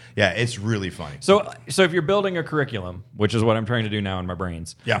Right. yeah, it's really funny. So if you're building a curriculum, which is what I'm trying to do now in my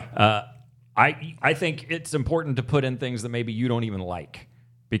brains, Yeah. I think it's important to put in things that maybe you don't even like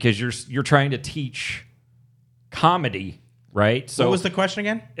because you're trying to teach comedy, right? So What was the question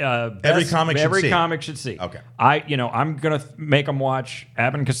again? every comic should see. comic should see. Okay. I'm gonna make them watch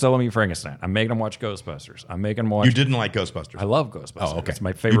Abbott and Costello Meet Frankenstein. I'm making them watch Ghostbusters. I'm making them watch. You didn't like Ghostbusters. I love Ghostbusters. Oh, okay. It's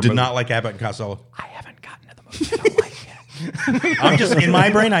my favorite. You did movie. not like Abbott and Costello. I haven't gotten to the movie I don't like yet. I'm just in my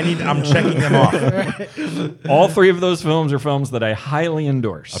brain. I'm checking them off. All three of those films are films that I highly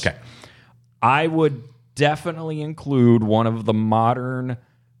endorse. Okay. I would definitely include one of the modern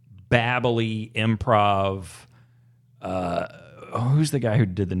babbly improv. Who's the guy who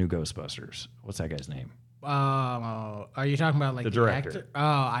did the new Ghostbusters? What's that guy's name? Are you talking about like The director. actor? Oh,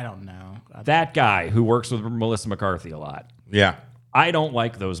 I don't know. That guy who works with Melissa McCarthy a lot. Yeah. I don't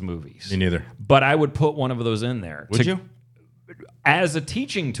like those movies. Me neither. But I would put one of those in there. Would you? As a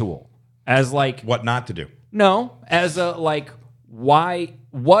teaching tool. As like, What not to do? no, as a like, why,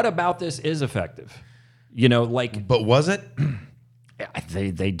 what about this is effective? You know, like, But was it?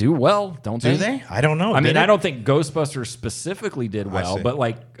 they do well, don't Do they? I don't know. I mean, Did it? I don't think Ghostbusters specifically did well, see. but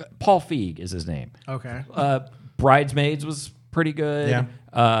like Paul Feig is his name. Okay. Bridesmaids was pretty good.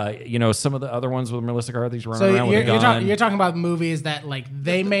 Yeah. You know, some of the other ones with Melissa McCarthy's running So around with a gun. you're talking about movies that like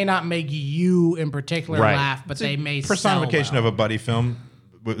they may not make you in particular Right. laugh, but they may personification sell well. of a buddy film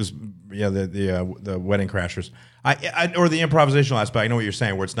was the Wedding Crashers. I or the improvisational aspect. I know what you're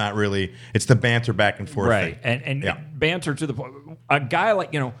saying, where it's not really it's the banter back and forth Right. thing. And Yeah. banter to the point. A guy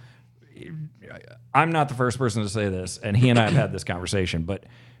like, you know, I'm not the first person to say this, and he and I have had this conversation, but,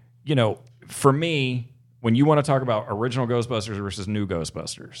 you know, for me, when you want to talk about original Ghostbusters versus new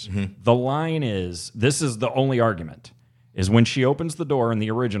Ghostbusters, the line is, this is the only argument, is when she opens the door in the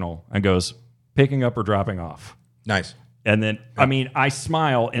original and goes, picking up or dropping off. Nice. And then, I mean, I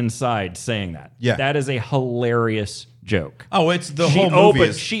smile inside saying that. Yeah. That is a hilarious joke. Oh, it's the whole movie.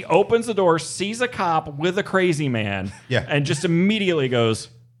 Is, She opens the door, sees a cop with a crazy man, Yeah. and just immediately goes,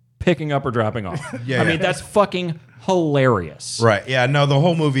 picking up or dropping off. Yeah, I mean, yeah. that's fucking hilarious. right. Yeah. No, the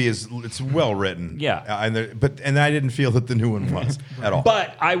whole movie it's well written. Yeah. And I didn't feel that the new one was at all.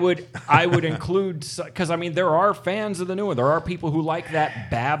 But I would include, because I mean, there are fans of the new one. There are people who like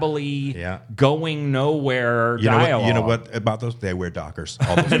that babbly, Yeah. going nowhere you know dialogue. what? You know what about those? They wear Dockers.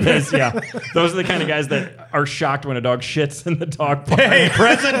 All those Yeah, those are the kind of guys that are shocked when a dog shits in the dog park. Hey,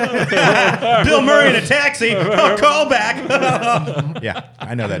 present. Bill Murray in a taxi. Oh, call back. Yeah,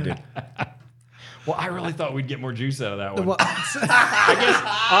 I know that dude. Well, I really thought we'd get more juice out of that one. Well, I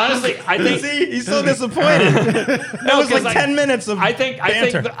guess, honestly, I think See, he's so disappointed. That was 'cause like 10 minutes of I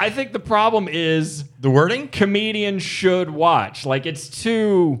banter. think the problem is The wording? comedians should watch. Like, it's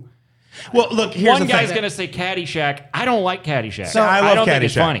too. Well, look, here's One the guy's thing. going to say Caddyshack. I don't like Caddyshack. So- I love don't Caddyshack. think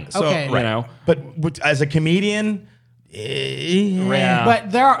it's funny. So, Okay. You know, But as a comedian, yeah.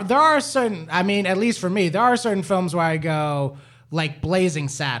 but there are certain. I mean, at least for me, there are certain films where I go like Blazing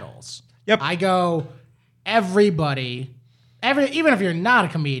Saddles. Yep. I go. Even if you're not a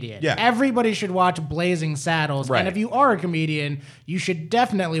comedian, Yeah. everybody should watch Blazing Saddles. Right. And if you are a comedian, you should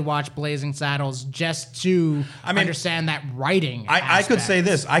definitely watch Blazing Saddles just to understand that writing. I could say aspect,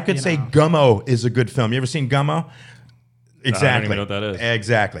 this. I could you say know. Gummo is a good film. You ever seen Gummo? Exactly. even know what that is.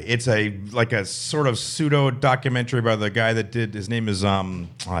 Exactly. It's a sort of pseudo documentary about the guy that did. His name is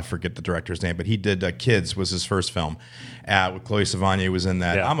I forget the director's name, but he did Kids was his first film. With Chloe Sevigny was in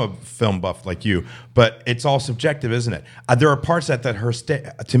that. Yeah. I'm a film buff like you, but it's all subjective, isn't it? There are parts that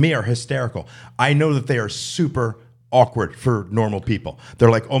to me are hysterical. I know that they are super awkward for normal people. They're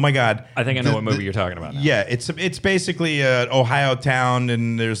like, oh my god. I think I know what movie you're talking about now. Yeah, it's basically an Ohio town,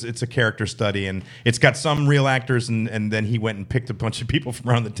 and it's a character study, and it's got some real actors, and then he went and picked a bunch of people from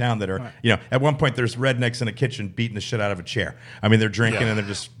around the town that are, at one point there's rednecks in a kitchen beating the shit out of a chair. I mean, they're drinking and they're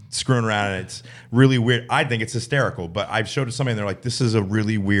just screwing around, and it's really weird. I think it's hysterical, but I've showed it to somebody, and they're like, this is a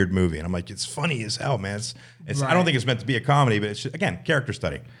really weird movie, and I'm like, it's funny as hell, man. It's I don't think it's meant to be a comedy, but it's just, again, character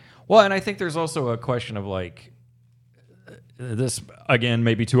study. Well, and I think there's also a question of like, this again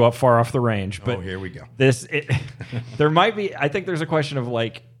may be too far off the range, but Here we go. There might be. I think there's a question of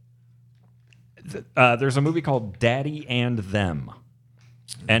like, there's a movie called Daddy and Them,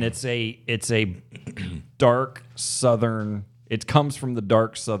 and it's a dark Southern. It comes from the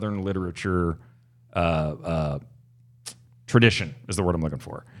dark Southern literature tradition. Is the word I'm looking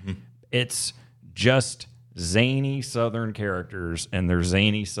for. It's just zany Southern characters and their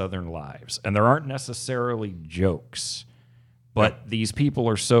zany Southern lives, and there aren't necessarily jokes. But these people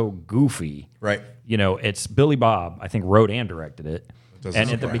are so goofy. Right. You know, it's Billy Bob, I think, wrote and directed it. Doesn't And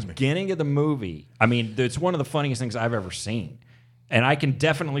at the surprise me. beginning of the movie, I mean, it's one of the funniest things I've ever seen. And I can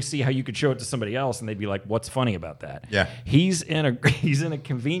definitely see how you could show it to somebody else and they'd be like, what's funny about that? Yeah. He's in a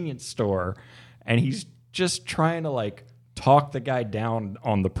convenience store and he's just trying to like talk the guy down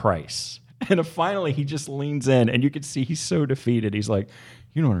on the price. And finally he just leans in and you can see he's so defeated. He's like,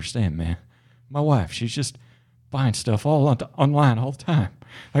 you don't understand, man. My wife, she's just buying stuff all online all the time.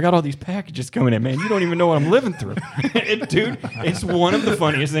 I got all these packages coming in, man. You don't even know what I'm living through. Dude, it's one of the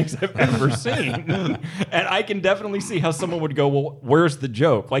funniest things I've ever seen. And I can definitely see how someone would go, well, where's the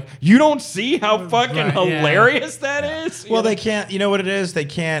joke? Like, you don't see how fucking hilarious that is? Well, they can't, you know what it is? They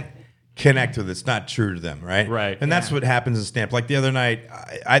can't connect with it. It's not true to them, right? Right. And that's what happens in stand-up. Like the other night,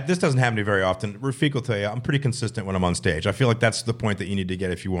 this doesn't happen to me very often. Rafiq will tell you, I'm pretty consistent when I'm on stage. I feel like that's the point that you need to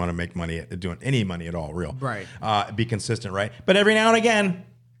get if you want to make money, doing any money at all, real. Right. Be consistent, right? But every now and again,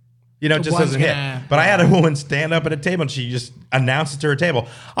 you know, it just One's doesn't hit. gonna- But I had a woman stand up at a table and she just announced it to her table.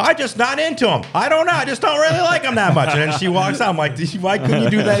 I'm just not into him. I don't know. I just don't really like him that much. And then she walks out. I'm like, why couldn't you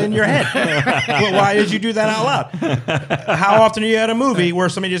do that in your head? Well, why did you do that out loud? How often are you at a movie where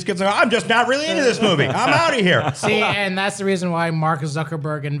somebody just gets, I'm just not really into this movie. I'm out of here. See, and that's the reason why Mark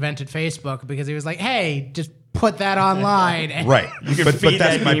Zuckerberg invented Facebook, because he was like, hey, just put that online. And Right. But feed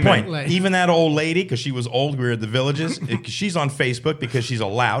that's that my demon. point. Like- Even that old lady, because she was old, we were at the Villages, she's on Facebook because she's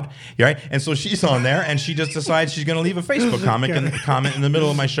allowed, right? And so she's on there, and she just decides she's going to leave a Facebook comment in the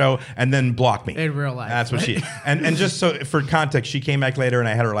middle of my show and then block me. In real life. That's what she and just so for context, she came back later, and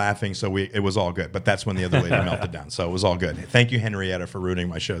I had her laughing, so it was all good. But that's when the other lady melted down, so it was all good. Thank you, Henrietta, for ruining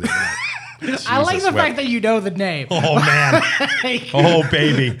my show the other night. I like Jesus, the fact that you know the name. Oh, man. Like, Oh,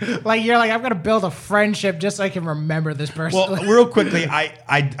 baby. like you're like, I'm gonna build a friendship just so I can remember this person. Well, real quickly,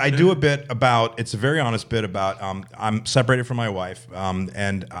 I do a bit about, it's a very honest bit about, I'm separated from my wife,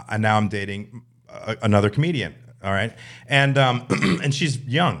 and now I'm dating another comedian. All right, and and she's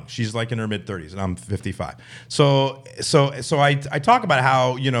young. She's like in her mid-30s, and I'm 55. So I talk about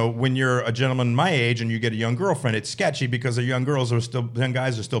how, you know, when you're a gentleman my age and you get a young girlfriend, it's sketchy because the young guys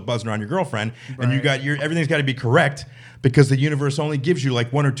are still buzzing around your girlfriend, and you got everything's got to be correct because the universe only gives you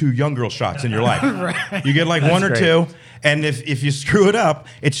like 1 or 2 young girl shots in your life. Right. You get like one or great. two. And if you screw it up,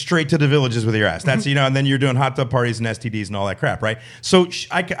 it's straight to the Villages with your ass. That's, you know, and then you're doing hot tub parties and STDs and all that crap, right? So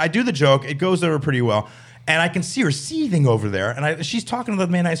I do the joke. It goes over pretty well. And I can see her seething over there. And she's talking to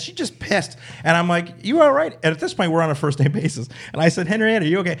the man. She's just pissed. And I'm like, you all right? And at this point, we're on a first name basis. And I said, Henrietta, are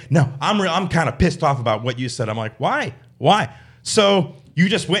you okay? No, I'm kind of pissed off about what you said. I'm like, why? Why? So you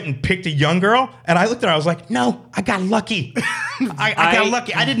just went and picked a young girl? And I looked at her. I was like, no, I got lucky. I got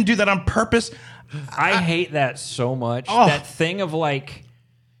lucky. I didn't do that on purpose. I hate that so much. Oh. That thing of like,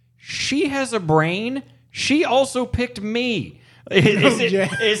 she has a brain. She also picked me.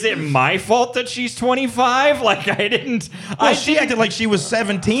 Is it my fault that she's 25? Like, I didn't. Well, she acted like she was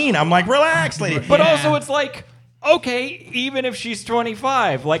 17. I'm like, relax, lady. But Yeah. also, it's like, okay, even if she's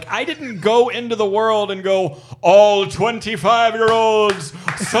 25, like, I didn't go into the world and go, all 25-year-olds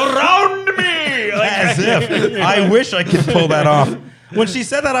surround me. Like, As if. I wish I could pull that off. When she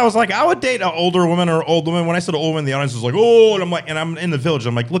said that, I was like, I would date an older woman or old woman. When I said old woman, the audience was like, oh, and I'm like, and I'm in the Village.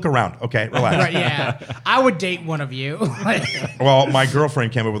 I'm like, look around. Okay, relax. Right, yeah, I would date one of you. Well, my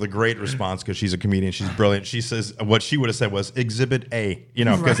girlfriend came up with a great response because she's a comedian. She's brilliant. She says what she would have said was Exhibit A, you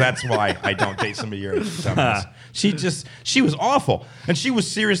know, because that's why I don't date somebody your age. She was awful. And she was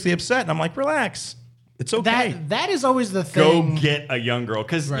seriously upset. And I'm like, relax. It's okay. that is always the go thing. get a young girl.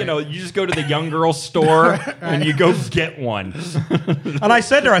 Because, you Right. know, you just go to the young girl store and you go get one. And I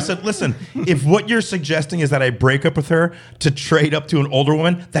said to her, I said, listen, if what you're suggesting is that I break up with her to trade up to an older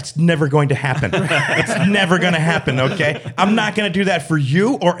woman, that's never going to happen. It's never going to happen, okay? I'm not going to do that for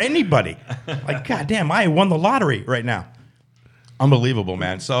you or anybody. Like, goddamn, I won the lottery right now. Unbelievable,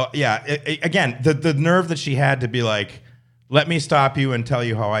 man. So, yeah, again, the nerve that she had to be like, let me stop you and tell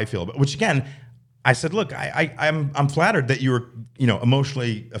you how I feel. But which, again, I said, look, I'm flattered that you were, you know,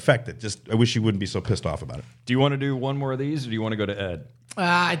 emotionally affected. Just, I wish you wouldn't be so pissed off about it. Do you want to do one more of these, or do you want to go to Ed?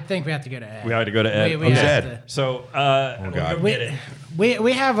 I think we have to go to Ed. We have to go to Ed. We Who's have Ed? So, God. go get it.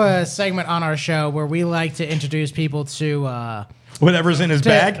 we have a segment on our show where we like to introduce people to Whatever's in his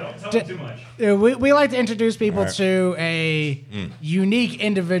bag. Tell me too much. we like to introduce people right. to a unique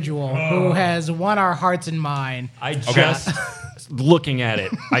individual who has won our hearts and mind. I just, looking at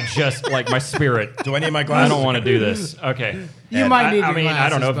it, I just, like, my spirit. Do I need my I glasses? don't want to do this. Okay. You might need I your mean, I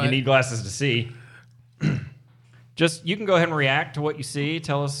don't know if glasses, you need glasses to see. Just, you can go ahead and react to what you see.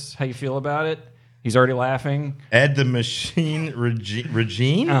 Tell us how you feel about it. He's already laughing. Ed the Machine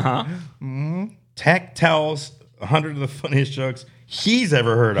Regine. Uh-huh. Tech tells 100 of the funniest jokes he's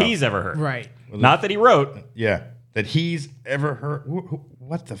ever heard of. He's ever heard. Right. Not that he wrote. Yeah, that he's ever heard.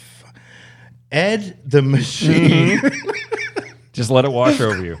 What the fuck? Ed the Machine. Just let it wash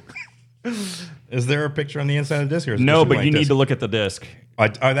over you. Is there a picture on the inside of the disc? Or is it No, just a but blank you need disc? to look at the disc.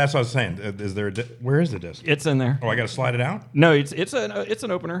 That's what I was saying. Is there? Where is the disc? It's in there. Oh, I got to slide it out. No, it's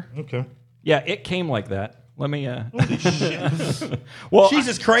an opener. Okay. Yeah, it came like that. Let me. Well,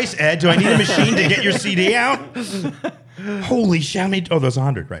 Jesus Christ, Ed, do I need a machine to get your CD out? Holy shit! How many? Oh, there's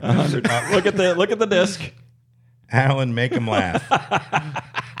 100, right? 100. Look at the disc. Alan, make him laugh.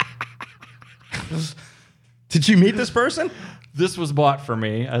 Did you meet this person? This was bought for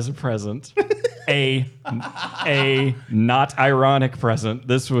me as a present. a not ironic present.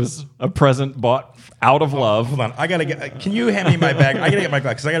 This was a present bought out of love. Hold on, I gotta get. Can you hand me my bag? I gotta get my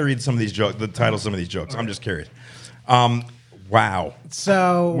bag because I gotta read some of these jokes. The title of some of these jokes. I'm just curious. Wow.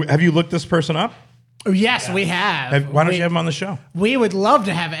 So Have you looked this person up? yes, we have. Why don't you have him on the show? We would love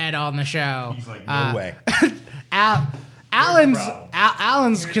to have Ed on the show. He's like, no way.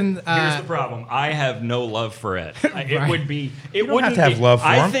 Alan's can. Here's the problem. I have no love for it. It would be. It don't wouldn't have to have love for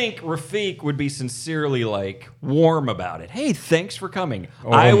I him. think Rafiq would be sincerely like warm about it. Hey, thanks for coming.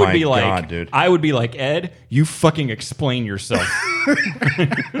 Oh I would my be like, God, dude. I would be like, Ed, you fucking explain yourself.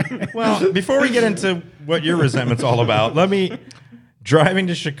 Well, before we get into what your resentment's all about, let me. Driving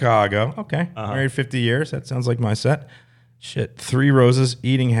to Chicago. Okay. Married 50 years. That sounds like my set. Shit. 3 Roses,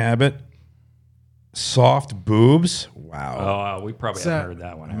 eating habit, soft boobs. Wow. Oh, we probably So- haven't heard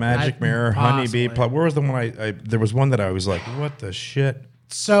that one. Magic Mirror, Honeybee. Possibly. Where was the one I there was one that I was like, what the shit?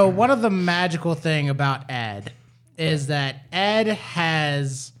 So one of the magical thing about Ed is that Ed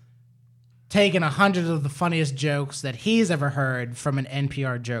has taken 100 of the funniest jokes that he's ever heard from an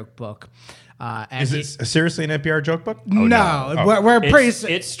NPR joke book. And Is it seriously an NPR joke book? no, Oh. we're pretty.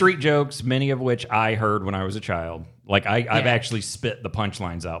 It's street jokes, many of which I heard when I was a child. Like I've actually spit the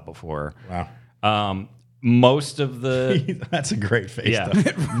punchlines out before. Wow. Most of the That's a great face. yeah,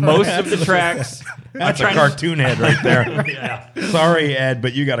 though. most of the tracks. That's a trying to- cartoon head right there. Yeah. Sorry, Ed,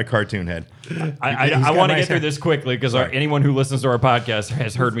 but you got a cartoon head. I got want to nice get through hair. this quickly because anyone who listens to our podcast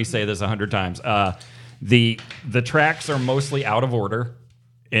has heard me say this 100 times. The tracks are mostly out of order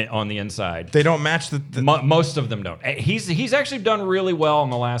on the inside. They don't match the Most of them don't. He's actually done really well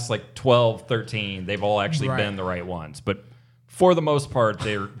in the last like 12, 13. They've all actually Right. been the right ones, but for the most part,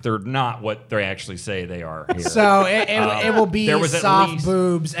 they're not what they actually say they are. Here. So it will be there was at soft least-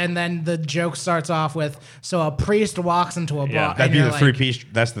 boobs, and then the joke starts off with, so a priest walks into a bar. Yeah. That'd and be you're the like, 3 piece.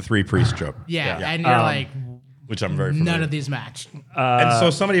 That's the 3 priest joke. Yeah, and you're like, Which I'm very familiar. none of these match. And so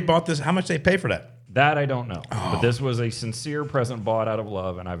somebody bought this. How much they pay for that? That I don't know, but this was a sincere present bought out of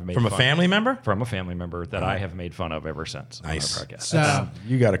love, and I've made From a fun- family member? from a family member that I have made fun of ever since. Nice. On our podcast. So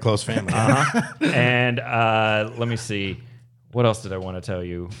You got a close family. And let me see. What else did I want to tell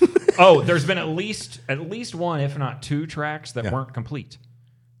you? Oh, there's been at least one, if not 2 tracks that weren't complete.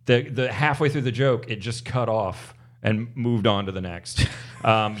 The halfway through the joke, it just cut off and moved on to the next.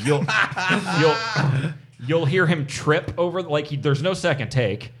 You'll hear him trip over there's no second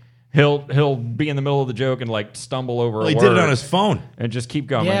take. He'll be in the middle of the joke and like stumble over. Well, a he word did it on his phone. and just keep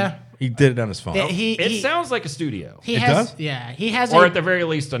going. yeah, He did it on his phone. It sounds like a studio, he It has. does? Yeah, he has. or a, at the very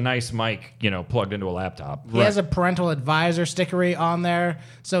least, a nice mic, plugged into a laptop. he has a parental advisor stickery on there,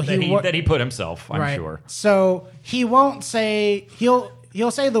 so That he put himself, I'm sure. So he won't say he'll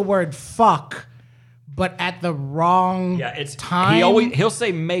say the word fuck, but at the wrong Yeah, it's time. he'll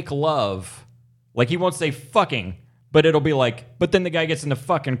say make love, like he won't say fucking, but it'll be like, but then the guy gets in the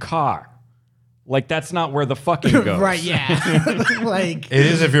fucking car, like that's not where the fucking goes, right? Yeah, like It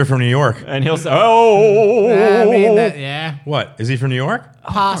is if you're from New York. And he'll say, oh, I mean, yeah, What? Is he from New York?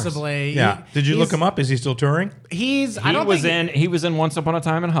 possibly. Yeah. Did you look He's- him up? Is he still touring? He's. I He don't was think in Once Upon a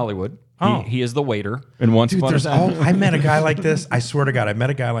Time in Hollywood. Oh. He is the waiter in Once Upon a There's Time. I met a guy like this. I swear to God, I met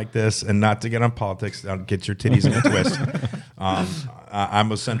a guy like this, and not to get on politics, don't get your titties in a twist.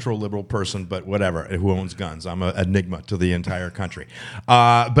 I'm a central liberal person, but whatever. Who owns guns? I'm an enigma to the entire country.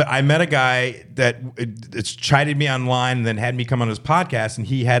 But I met a guy that it's chided me online and then had me come on his podcast, and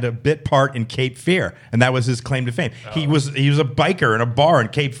he had a bit part in Cape Fear, and that was his claim to fame. He was a biker in a bar in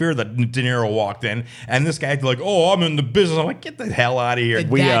Cape Fear that De Niro walked in, and this guy's like, "Oh, I'm in the business." I'm like, "Get the hell out of here."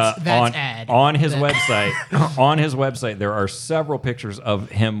 That's Ed. on his website there are several pictures of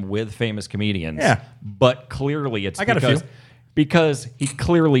him with famous comedians. Yeah. But clearly it's I got a few. because he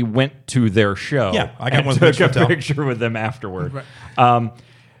clearly went to their show. Yeah, I got and one with took Mitch a Patel. picture with them afterward. Right.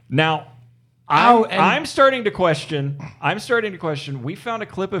 Now Oh, and- I'm starting to question. We found a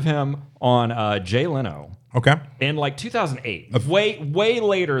clip of him on Jay Leno Okay, in like 2008, way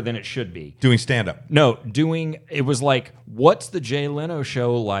later than it should be. doing stand up. No, it was like, what's the Jay Leno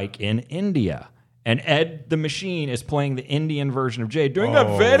show like in India? And Ed the Machine is playing the Indian version of Jay, doing a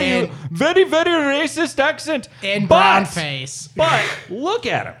very, And- very, very racist accent. in But- brownface. But look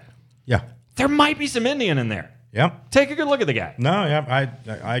at him. Yeah, There might be some Indian in there. yep. Take a good look at the guy. No, yeah,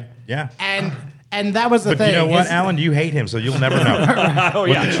 I yeah. And And that was the But thing. you know what, is- Alan? You hate him, so you'll never know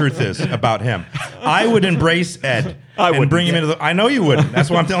what the truth is about him. I would embrace Ed and bring him into the. I know you wouldn't. That's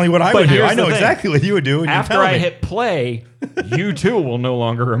why I'm telling you what I would do. here's I know the thing. exactly what you would do. and you're After telling I me. hit play, you too will no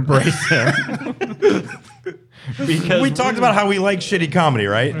longer embrace him. Because We talked about how we like shitty comedy,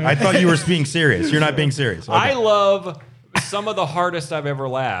 right? I thought you were being serious. You're not being serious. Okay. I love some of the hardest I've ever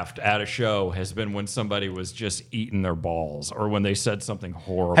laughed at a show has been when somebody was just eating their balls or when they said something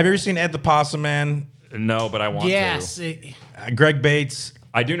horrible. Have you ever seen Ed the Possum Man? No, but I want yes. to. Greg Bates?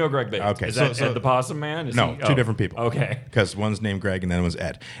 I do know Greg Bates. Okay, Is so- that so- Ed the Possum Man? Is No, he- two different people. Okay. Because one's named Greg and then one's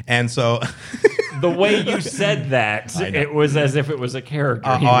Ed. And so, The way you said that, I know. it was as if it was a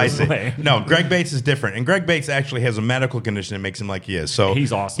character. he I was see. playing. No, Greg Bates is different, and Greg Bates actually has a medical condition that makes him like he is. So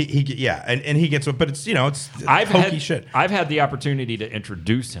He's awesome. Yeah, and he gets, but it's it's I've hokey had shit. I've had the opportunity to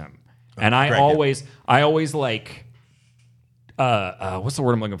introduce him, and Greg, I yeah. always like what's the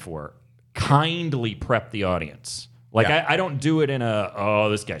word I'm looking for? Kindly prep the audience. Like Yeah. I don't do it in a oh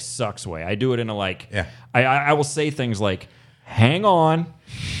this guy sucks way. I do it in a like Yeah. I will say things like hang on,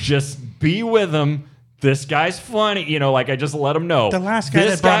 just be with him. This guy's funny, like I just let him know. The last guy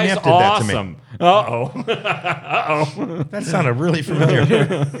this that brought me guy's up did that to me. awesome. Uh-oh. That sounded really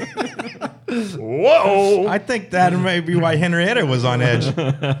familiar. Whoa. I think that may be why Henrietta was on edge.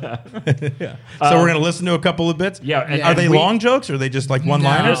 Yeah. So we're gonna listen to a couple of bits. Yeah, and- Are and they we- long jokes or are they just like one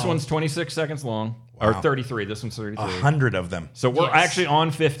liners? This one's 26 seconds long. Or 33. This one's 33. 100 of them. So we're Yes. actually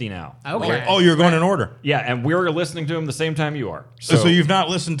on 50 now. Okay. Oh, you're going in order. Yeah, and we're listening to them the same time you are. So you've not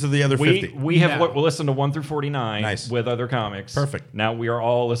listened to the other we 50. we have No. we'll listen to 1 through 49 Nice. with other comics. Perfect. Now we are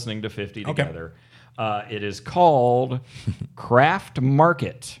all listening to 50 Okay. together. It is called Craft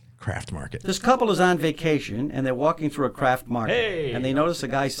Market. Craft Market. This couple is on vacation and they're walking through a craft market. Hey. And they notice a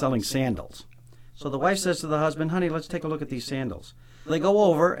guy selling sandals. So the wife says to the husband, honey, let's take a look at these sandals. They go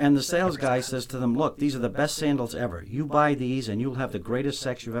over and the sales guy says to them, look, these are the best sandals ever. You buy these and you'll have the greatest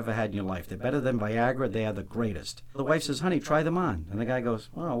sex you've ever had in your life. They're better than Viagra. They are the greatest. The wife says, honey, try them on. And the guy goes,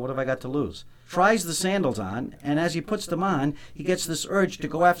 oh, what have I got to lose? Tries the sandals on, and as he puts them on, he gets this urge to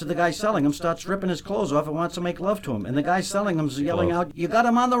go after the guy selling them, starts ripping his clothes off and wants to make love to him. And the guy selling them is yelling out, you got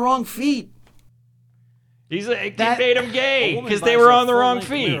him on the wrong feet. He That- made them gay A woman because they buys were a on the wrong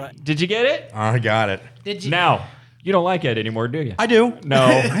full-length feet. mirror. Did you get it? I got it. Did you? Now, you don't like Ed anymore, do you? I do. No.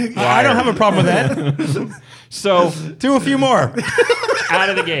 I don't have a problem with that. So, Do a few more. out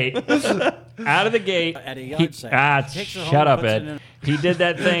of the gate. Out of the gate. At a yard sale. Takes her home, Shut up, puts it Ed. in- He did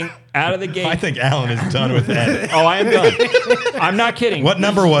that thing out of the gate. I think Alan is done with that. Oh, I am done. I'm not kidding. What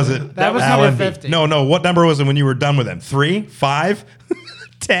number was it? That was Alan? number 50. No. What number was it when you were done with him? 3, 5,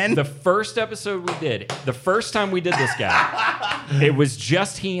 10? The first episode we did, the first time we did this guy, it was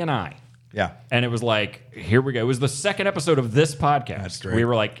just he and I. Yeah. And it was like, here we go. It was the second episode of this podcast. That's great. We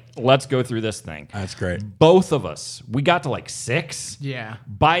were like, let's go through this thing. That's great. Both of us, we got to like 6. Yeah.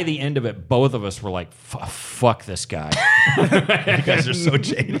 By the end of it, both of us were like, fuck this guy. You guys are so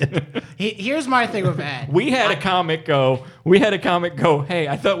jaded. Here's my thing with Ed. We had a comic go, hey,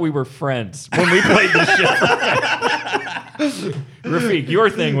 I thought we were friends when we played this shit. Rafiq, your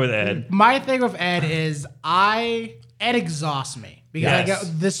thing with Ed. My thing with Ed is Ed exhausts me because I Yes. go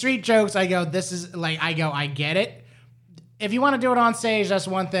the street jokes. I go, this is like I get it. If you want to do it on stage, that's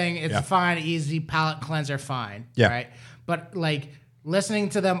one thing. It's Yeah. fine, easy palate cleanser, fine. Yeah. Right. But like listening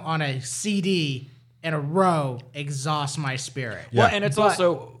to them on a CD in a row exhausts my spirit. Yeah. Well, and it's But-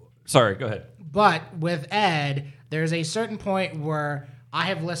 also, sorry, go ahead. But with Ed, there's a certain point where I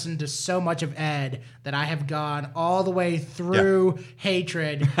have listened to so much of Ed that I have gone all the way through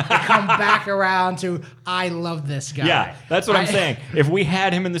hatred to come back around to I love this guy. Yeah, that's what I'm saying. If we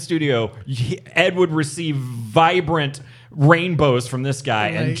had him in the studio, Ed would receive vibrant rainbows from this guy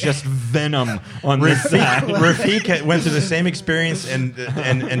and Like- just venom on this side. Rafiq went through the same experience and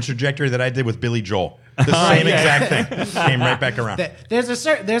trajectory that I did with Billy Joel. The same exact thing. Came right back around. There's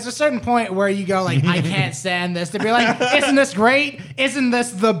a certain point where you go like, I can't stand this. To be like, isn't this great? Isn't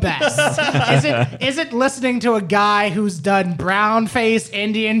this the best? Is it listening to a guy who's done brown-faced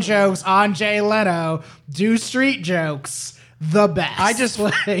Indian jokes on Jay Leno do street jokes the best? I just-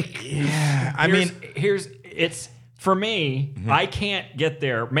 like, I mean, It's for me, I can't get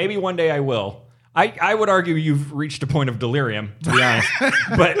there. Maybe one day I will. I would argue you've reached a point of delirium, to be honest.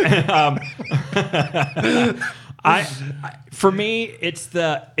 But for me, it's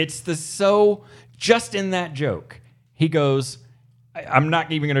the so just in that joke. He goes, I'm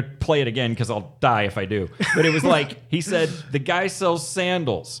not even going to play it again because I'll die if I do. But it was like, he said, the guy sells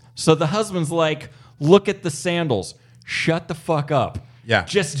sandals. So the husband's like, look at the sandals. Shut the fuck up. Yeah,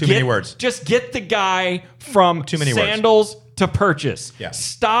 Just too many words. Just get the guy from Too many words. sandals to purchase. Yeah.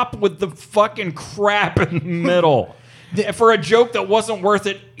 Stop with the fucking crap in the middle. For a joke that wasn't worth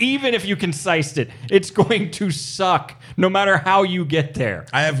it, even if you concised it, it's going to suck no matter how you get there.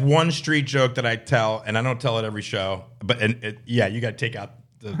 I have one street joke that I tell, and I don't tell it every show. But you got to take out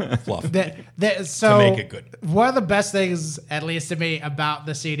the fluff So to make it good. One of the best things, at least to me, about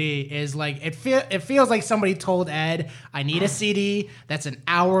the CD is like it feels like somebody told Ed, "I need a CD that's an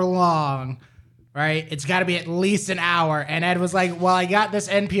hour long." Right? It's got to be at least an hour. And Ed was like, well, I got this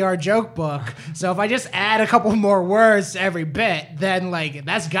NPR joke book. So if I just add a couple more words to every bit, then like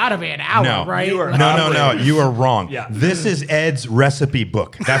that's got to be an hour, No, right? No. You are wrong. Yeah. This is Ed's recipe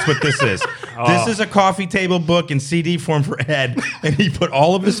book. That's what this is. This is a coffee table book in CD form for Ed. And he put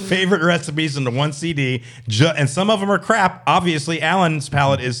all of his favorite recipes into one CD. And some of them are crap. Obviously, Alan's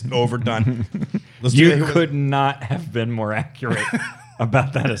palate is overdone. You could not have been more accurate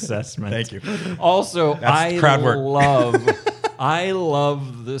about that assessment. Thank you. Also, That's crowd work. I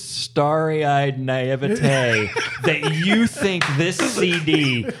love the starry-eyed naivete that you think this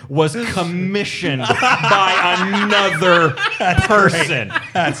CD was commissioned by another person.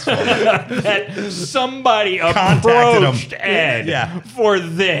 That's funny. That somebody Contacted approached him. Ed for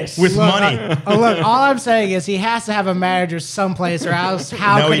this. With money. Look, all I'm saying is he has to have a manager someplace, or else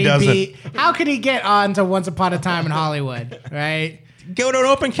how No, he how could he get on to Once Upon a Time in Hollywood, right? Go to an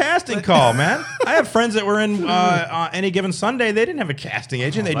open casting call, man. I have friends that were in Any Given Sunday. They didn't have a casting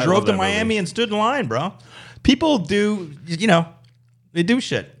agent. They I drove love to that Miami movie. and stood in line, bro. People do, they do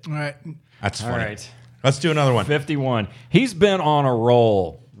shit. All right. That's funny. All right. Let's do another one. 51. He's been on a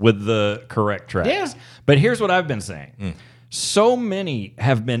roll with the correct tracks. Yeah. But here's what I've been saying. So many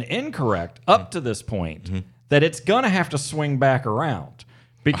have been incorrect up to this point that it's going to have to swing back around.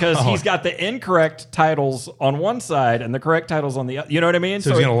 Because he's got the incorrect titles on one side and the correct titles on the other. You know what I mean? So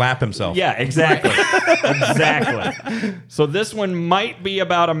he's going to lap himself. Yeah, exactly. Exactly. So this one might be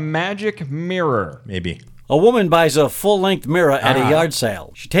about a magic mirror. Maybe. A woman buys a full-length mirror at a yard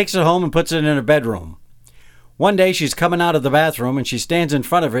sale. She takes it home and puts it in her bedroom. One day she's coming out of the bathroom and she stands in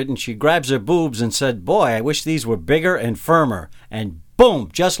front of it and she grabs her boobs and said, "Boy, I wish these were bigger and firmer." And boom,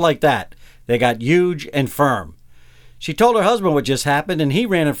 just like that, they got huge and firm. She told her husband what just happened, and he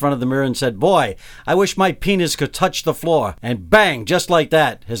ran in front of the mirror and said, "Boy, I wish my penis could touch the floor." And bang, just like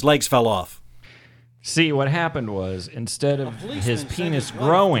that, his legs fell off. See, what happened was instead of his penis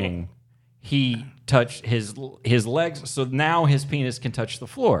growing, he touched his legs, so now his penis can touch the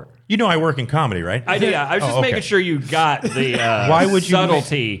floor. You know I work in comedy, right? I did. I was just okay. making sure you got the Why would you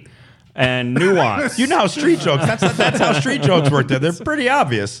subtlety and nuance. You know how street jokes. That's how street jokes work. They're pretty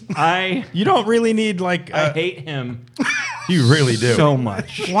obvious. You don't really need like. I hate him You really do. so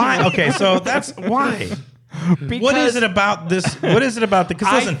much. Why? Okay, so that's why. What is it about this? What is it about the?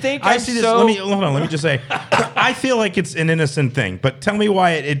 Because listen, I see this. Let me just say, I feel like it's an innocent thing, but tell me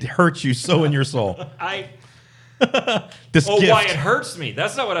why it hurts you so in your soul. This gift. Why it hurts me?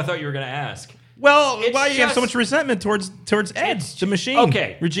 That's not what I thought you were going to ask. Well, It's why you have so just- much resentment towards Ed, the machine?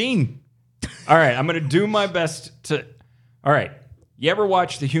 Okay. Regine. All right, I'm going to do my best to. All right, you ever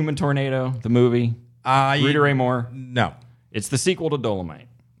watch The Human Tornado, the movie? Rita Ray Moore. No. It's the sequel to Dolomite.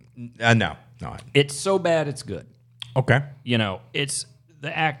 No. It's so bad it's good. Okay. You know, it's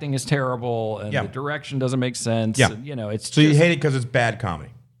the acting is terrible and Yeah. the direction doesn't make sense. Yeah. And, you know, it's So you just- hate it because it's bad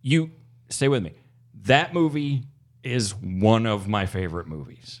comedy. You stay with me. That movie is one of my favorite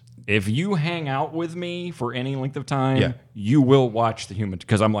movies. If you hang out with me for any length of time, Yeah. you will watch The Human,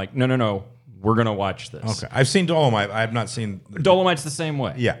 because I'm like, no, we're gonna watch this. Okay. I've seen Dolomite. I have not seen. Dolomite's the same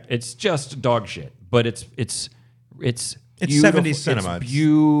way. Yeah. It's just dog shit, but it's It's beautiful- 70s cinema. It's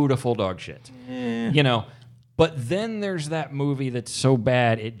beautiful dog shit. You know, but then there's that movie that's so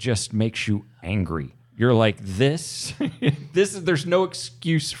bad it just makes you angry. You're like, this there's no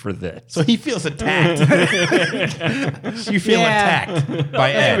excuse for this. So he feels attacked. You feel attacked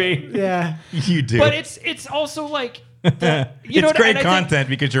by Ed. Maybe. Yeah. You do. But it's also like you know it's what- great and I think- content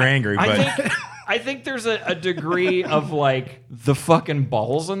because you're angry. But I think there's a degree of like the fucking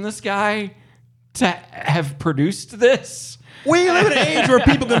balls in this guy to have produced this. we live in an age where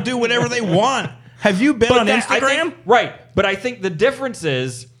people can do whatever they want. Have you been on Instagram? Right. But I think the difference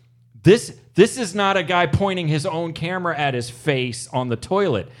is this is not a guy pointing his own camera at his face on the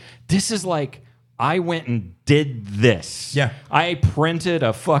toilet. This is like, I went and did this. Yeah. I printed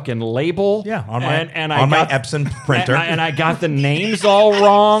a fucking label. Yeah, on my Epson printer. And I got the names all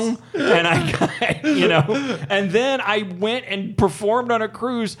wrong. And I got, and then I went and performed on a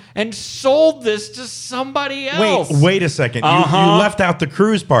cruise and sold this to somebody else. Wait a second. You Uh-huh. left out the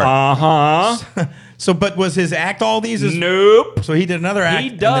cruise part. Uh-huh. So, but was his act all these? Nope. So he did another act. He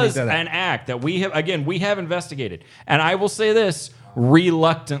and then does did that. an act that we have investigated. And I will say this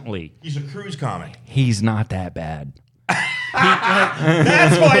reluctantly. He's a cruise comic. He's not that bad.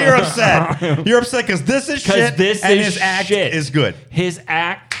 That's why you're upset. You're upset because this is shit, and his act is good. His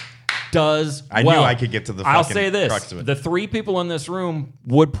act does I well. knew I could get to the I'll fucking say this. crux of it. The 3 people in this room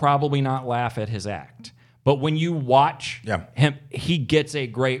would probably not laugh at his act. But when you watch him, he gets a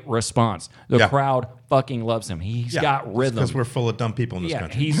great response. The crowd fucking loves him. He's got rhythm. Because we're full of dumb people in this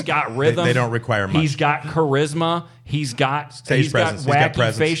country. He's got rhythm. They don't require much. He's got charisma. He's got Stage presence. He's got wacky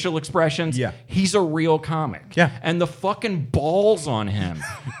presence. facial expressions. Yeah. He's a real comic. Yeah. And the fucking balls on him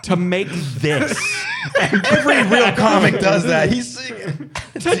to make this. Every real comic does that. He's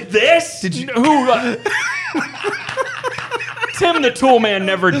This? Did you? Tim the Toolman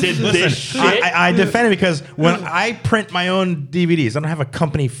never did this shit. I defend it because when I print my own DVDs, I don't have a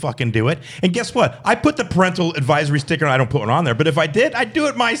company fucking do it. And guess what? I put the parental advisory sticker. I don't put one on there. But if I did, I'd do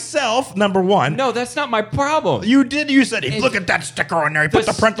it myself. Number one. No, that's not my problem. You did. You said, hey, look at that sticker on there. He put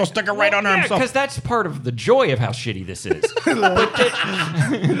the parental sticker right on there himself. because that's part of the joy of how shitty this is.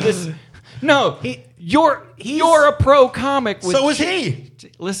 But no, you're a pro comic. With So is he.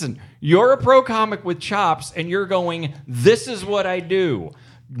 Listen, you're a pro comic with chops, and you're going, this is what I do.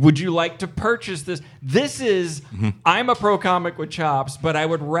 Would you like to purchase this? This is, I'm a pro comic with chops, but I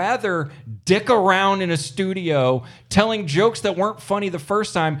would rather dick around in a studio telling jokes that weren't funny the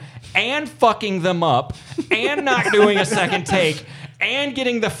first time and fucking them up and not doing a second take and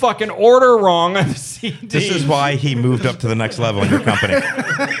getting the fucking order wrong on the CD. This is why he moved up to the next level in your company.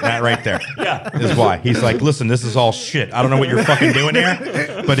 That right there. Yeah. Is why. He's like, listen, this is all shit. I don't know what you're fucking doing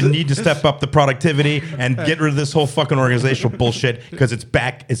here, but you need to step up the productivity and get rid of this whole fucking organizational bullshit because it's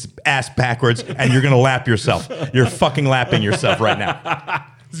ass backwards and you're going to lap yourself. You're fucking lapping yourself right now.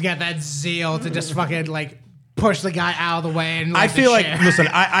 He's got that zeal to just fucking like push the guy out of the way. And I feel like, chair. listen,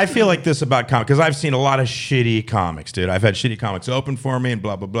 I feel like this about comics because I've seen a lot of shitty comics, dude. I've had shitty comics open for me and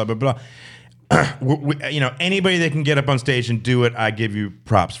blah, blah, blah, blah, blah. Anybody that can get up on stage and do it, I give you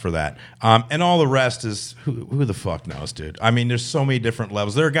props for that. And all the rest is who the fuck knows, dude. I mean, there's so many different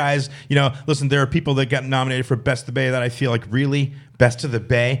levels. There are guys, listen, there are people that got nominated for Best of the Bay that I feel like really Best of the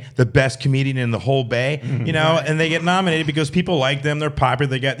Bay, the best comedian in the whole Bay, and they get nominated because people like them. They're popular.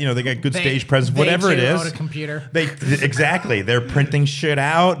 They got good stage presence, whatever it is. Own a computer. Exactly. They're printing shit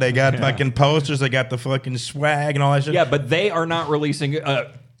out. They got fucking posters. They got the fucking swag and all that shit. Yeah, but they are not releasing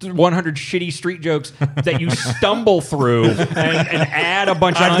 100 shitty street jokes that you stumble through and add a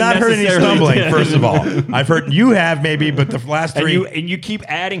bunch of I've not heard any stumbling, first of all. I've heard you have maybe, but the last three. And you keep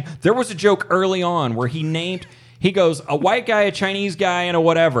adding. There was a joke early on where he goes, a white guy, a Chinese guy, and a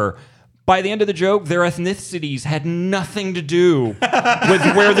whatever. By the end of the joke, their ethnicities had nothing to do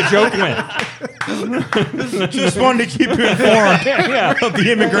with where the joke went. Just wanted to keep you informed of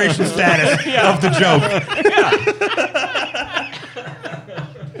the immigration status of the joke.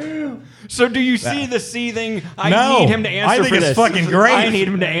 So do you see the seething? I No, need him to answer I think for it's this. fucking great. I need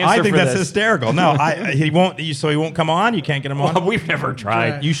him to answer I think for that's this. hysterical. No, he won't. So he won't come on. You can't get him on. Well, we've never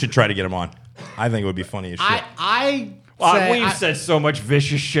tried. You should try to get him on. I think it would be funny as shit. We've said so much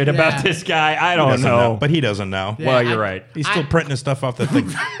vicious shit about this guy. I don't Doesn't know. but he doesn't know. Well, you're right. He's still printing his stuff off that thing.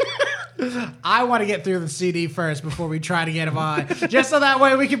 I want to get through the CD first before we try to get him on. Just so that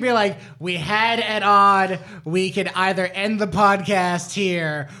way we can be like, we had it on. We can either end the podcast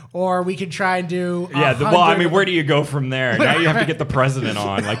here or we can try and do. Where do you go from there? Now you have to get the president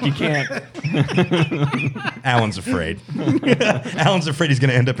on. Like, you can't. Alan's afraid. Alan's afraid he's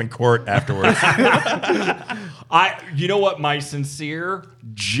going to end up in court afterwards. You know what my sincere,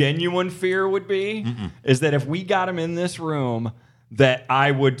 genuine fear would be? Is that if we got him in this room, that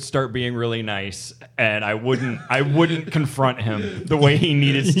I would start being really nice and I wouldn't confront him the way he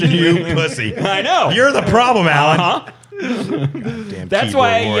needed to. You pussy. I know. You're the problem, Alan. Uh-huh. That's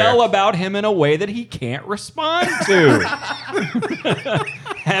why I yell about him in a way that he can't respond to.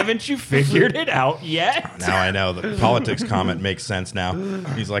 Haven't you figured it out yet? Now I know the politics comment makes sense now.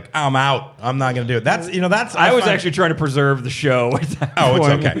 He's like, I'm out. I'm not going to do it. That's. I was actually trying to preserve the show. It's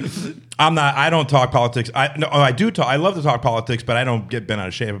okay. I don't talk politics. I do talk. I love to talk politics, but I don't get bent out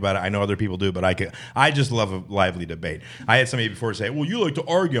of shape about it. I know other people do, but I just love a lively debate. I had somebody before say, well, you like to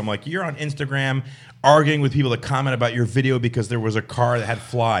argue. I'm like, you're on Instagram arguing with people that comment about your video because there was a car that had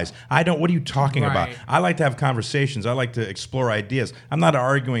flies. What are you talking about? I like to have conversations. I like to explore ideas. I'm not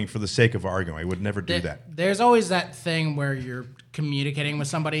arguing for the sake of arguing. I would never do that. There's always that thing where you're communicating with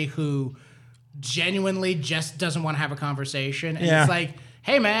somebody who genuinely just doesn't want to have a conversation. And it's like,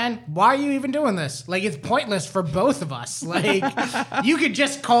 hey man, why are you even doing this? Like, it's pointless for both of us. Like, you could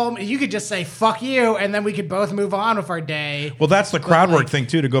just say fuck you, and then we could both move on with our day. Well, that's the crowd work thing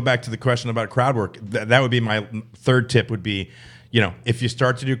too. To go back to the question about crowd work, that would be my third tip. Would be, if you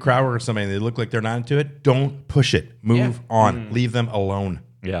start to do crowd work with somebody and they look like they're not into it, don't push it. Move on. Leave them alone.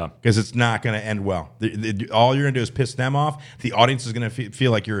 Yeah. Because it's not going to end well. All you're going to do is piss them off. The audience is going to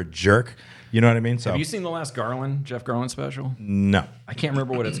feel like you're a jerk. You know what I mean? So, have you seen the last Jeff Garland special? No. I can't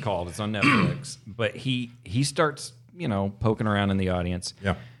remember what it's called. It's on Netflix. But he starts, poking around in the audience.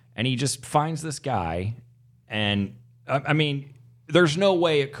 Yeah. And he just finds this guy. And, I mean, there's no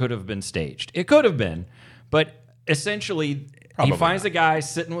way it could have been staged. It could have been. But essentially, Probably he finds not. a guy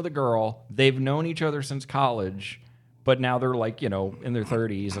sitting with a girl. They've known each other since college. But now they're like, in their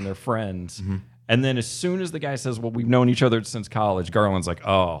 30s and they're friends. Mm-hmm. And then as soon as the guy says, well, we've known each other since college, Garland's like,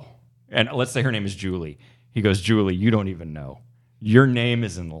 oh. And let's say her name is Julie. He goes, Julie, you don't even know. Your name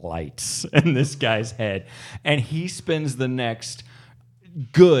is in lights in this guy's head. And he spends the next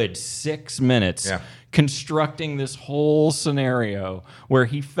good 6 minutes constructing this whole scenario where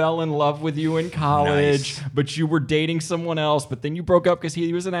he fell in love with you in college, but you were dating someone else, but then you broke up because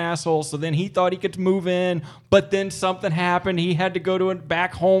he was an asshole. So then he thought he could move in, but then something happened. He had to go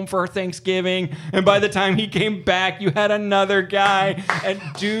back home for Thanksgiving. And by the time he came back, you had another guy. And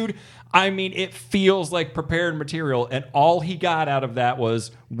dude, I mean, it feels like prepared material, and all he got out of that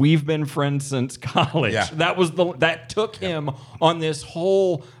was, we've been friends since college. Yeah. That took him on this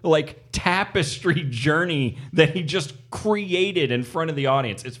whole tapestry journey that he just created in front of the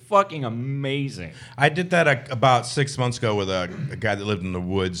audience. It's fucking amazing. I did that about 6 months ago with a guy that lived in the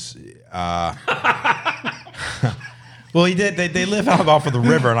woods. Well, he did. They live out off of the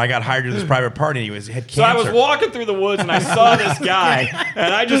river, and I got hired to this private party. And he had cancer. So I was walking through the woods, and I saw this guy,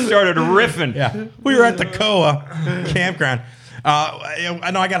 and I just started riffing. Yeah, we were at the Koa campground.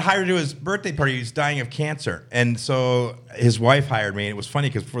 I know I got hired to his birthday party. He was dying of cancer, and so his wife hired me. And it was funny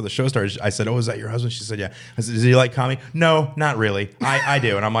because before the show started, I said, "Oh, is that your husband?" She said, "Yeah." I said, "Does he like comedy?" "No, not really. I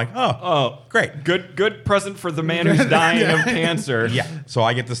do." And I'm like, "Oh, great, good present for the man who's dying of cancer." Yeah. So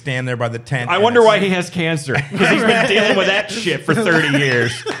I get to stand there by the tent. I wonder why he has cancer, because he's been dealing with that shit for 30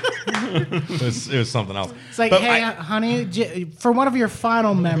 years. It was something else. It's like, But hey, honey, for one of your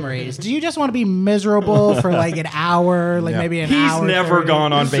final memories, do you just want to be miserable for like an hour, maybe an hour? He's never 30?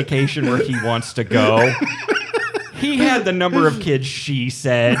 gone on vacation where he wants to go. He had the number of kids she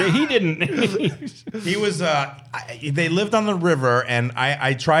said. He didn't. He was. They lived on the river, and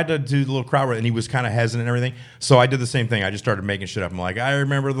I tried to do the little crowd work, and he was kind of hesitant and everything. So I did the same thing. I just started making shit up. I'm like, I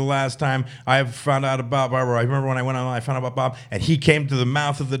remember the last time I found out about Barbara. I remember when I went on, I found out about Bob, and he came to the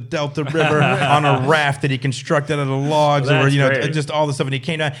mouth of the Delta River on a raft that he constructed out of logs, or great. just all this stuff. And he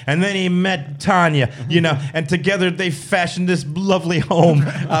came down, and then he met Tanya, and together they fashioned this lovely home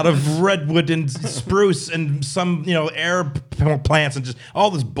out of redwood and spruce and some, air plants and just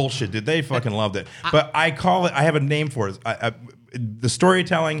all this bullshit, dude. They fucking loved it. But I call it, I have a name for it. The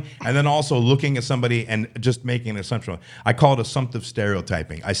storytelling, and then also looking at somebody and just making an assumption. I call it assumptive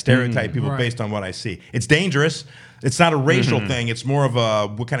stereotyping. I stereotype people based on what I see. It's dangerous. It's not a racial thing. It's more of a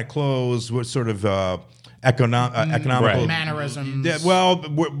what kind of clothes, what sort of economical mannerisms. Yeah, well,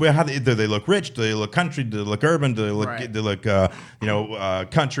 how do they look rich? Do they look country? Do they look urban? Do they look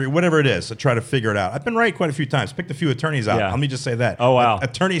country? Whatever it is, I try to figure it out. I've been right quite a few times. Picked a few attorneys out. Yeah. Let me just say that. Oh wow,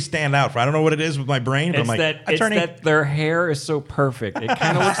 attorneys stand out for. I don't know what it is with my brain, but I'm like, attorney. It's that their hair is so perfect. It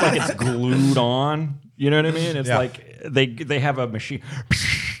kind of looks like it's glued on. You know what I mean? It's like they have a machine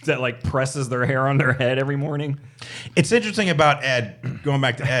that presses their hair on their head every morning. It's interesting about Ed. Going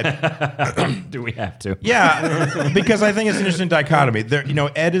back to Ed. Do we have to? Yeah, because I think it's an interesting dichotomy.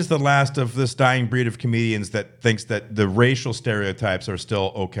 Ed is the last of this dying breed of comedians that thinks that the racial stereotypes are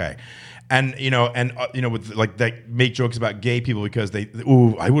still okay. And with they make jokes about gay people because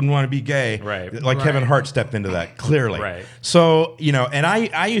I wouldn't want to be gay. Right. Kevin Hart stepped into that clearly. Right. So and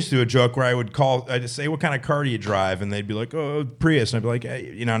I used to do a joke where I'd say, what kind of car do you drive? And they'd be like, oh, Prius. And I'd be like,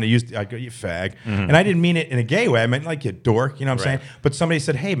 hey, and I'd go, you fag. Mm-hmm. And I didn't mean it in a gay way. I meant like you dork. You know what I'm saying? But somebody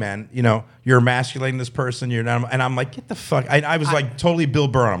said, hey man, you're emasculating this person. You're not. And I'm like, get the fuck. I was like totally Bill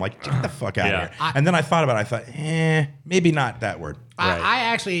Burr. I'm like, get the fuck out of here. And then I thought about it. I thought, maybe not that word.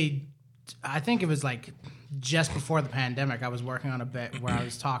 I think it was just before the pandemic, I was working on a bit where I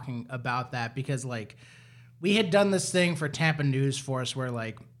was talking about that because we had done this thing for Tampa News Force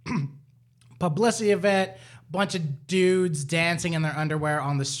where publicity event, bunch of dudes dancing in their underwear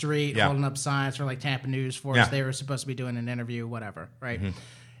on the street, holding up signs for Tampa News Force. Yeah. They were supposed to be doing an interview, whatever, right? Mm-hmm.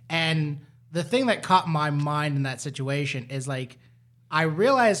 And the thing that caught my mind in that situation is I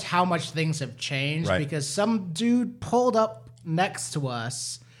realized how much things have changed because some dude pulled up next to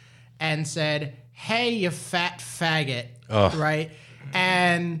us and said, "Hey, you fat faggot," Ugh. right?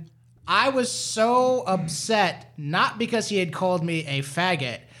 And I was so upset, not because he had called me a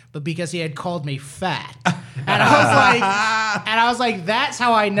faggot, but because he had called me fat. And I was like, that's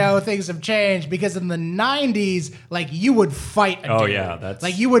how I know things have changed, because in the 90s, like, you would fight a dude. Oh, yeah, that's-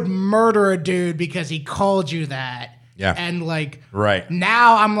 like, you would murder a dude because he called you that. Yeah. And like, Right.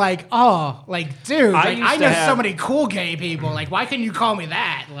 now I'm like, oh, like, dude, like, used I to know have- so many cool gay people. Like, why couldn't you call me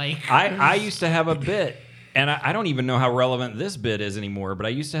that? Like, I used to have a bit, and I don't even know how relevant this bit is anymore, but I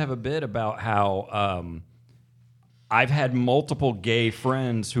used to have a bit about how I've had multiple gay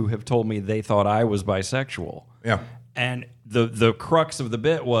friends who have told me they thought I was bisexual. Yeah. And the crux of the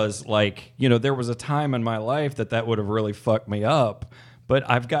bit was like, you know, there was a time in my life that would have really fucked me up. But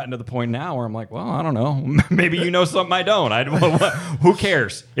I've gotten to the point now where I'm like, well, I don't know. Maybe you know something I don't. Who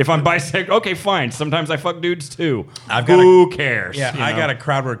cares? If I'm bisexual, okay, fine. Sometimes I fuck dudes too. Who cares? Yeah, you I know? got a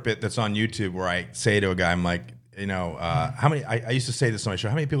crowd work bit that's on YouTube where I say to a guy, I'm like, you know, how many? I used to say this on my show.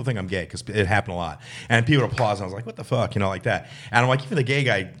 How many people think I'm gay? Because it happened a lot, and people would applause. And I was like, "What the fuck?" You know, like that. And I'm like, even the gay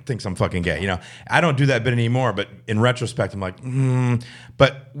guy thinks I'm fucking gay. You know, I don't do that bit anymore. But in retrospect, I'm like,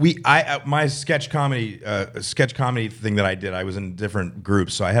 But my sketch comedy thing that I did, I was in different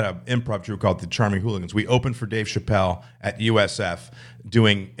groups. So I had an improv troupe called the Charming Hooligans. We opened for Dave Chappelle at USF,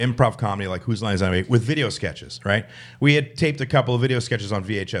 doing improv comedy like Whose Line Is It Anyway with video sketches. Right? We had taped a couple of video sketches on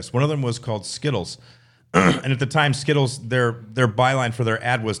VHS. One of them was called Skittles. And at the time, Skittles, their byline for their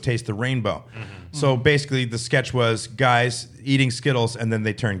ad was "Taste the Rainbow." Mm-hmm. So basically, the sketch was guys eating Skittles and then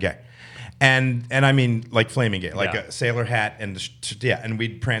they turn gay, and I mean like flaming gay, like a sailor hat and and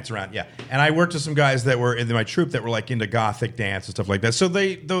we'd prance around, And I worked with some guys that were in my troupe that were like into gothic dance and stuff like that. So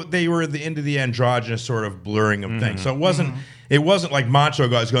they were into the androgynous sort of blurring of things. So it wasn't like macho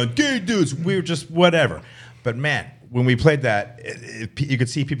guys going gay dudes. We were just whatever. But man, when we played that, you could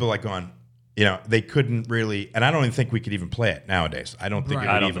see people like going. You know, they couldn't really, and I don't even think we could even play it nowadays. I don't think it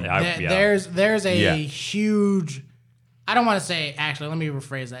would even. There's a huge. I don't want to say, actually, let me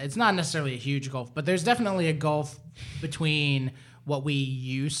rephrase that. It's not necessarily a huge gulf, but there's definitely a gulf between what we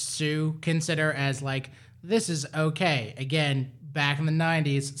used to consider as like, this is okay. Again, back in the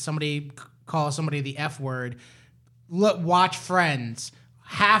 90s, somebody calls somebody the F word. Watch Friends.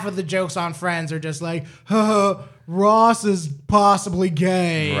 Half of the jokes on Friends are just like, Ross is possibly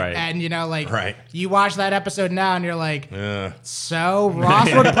gay. Right. And, you know, like, Right. you watch that episode now and you're like, so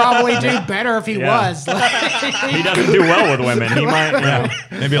Ross would probably do better if he was. Like, He doesn't do well with women. He might, you know.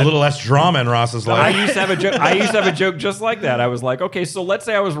 Maybe a little less drama in Ross's I life. used to have a joke just like that. I was like, okay, so let's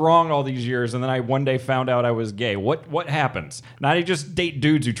say I was wrong all these years, and then I one day found out I was gay. What happens? Now I just date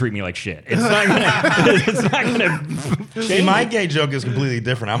dudes who treat me like shit. It's not gonna. See, my gay joke is completely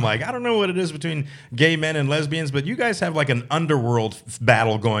different. I'm like, I don't know what it is between gay men and lesbians, but you guys have like an underworld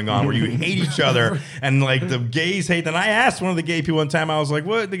battle going on where you hate each other and like the gays hate. And I asked one of the gay people one time, I was like,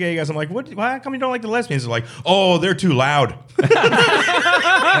 what the gay guys? I'm like, why come you don't like the lesbians? They're like, oh, they're too loud. And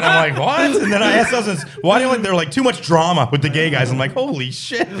I'm like, what? And then I asked husbands, why do you like? They're like too much drama with the gay guys. I'm like, holy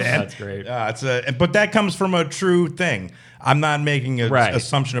shit, man. That's great. But that comes from a true thing. I'm not making an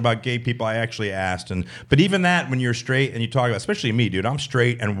assumption about gay people. I actually asked, but even that, when you're straight and you talk about, especially me, dude, I'm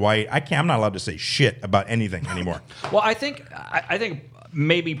straight and white. I'm not allowed to say shit about anything anymore. Well, I think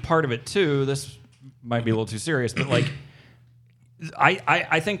maybe part of it too. This might be a little too serious, but like,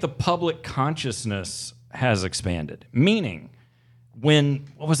 I think the public consciousness has expanded. Meaning,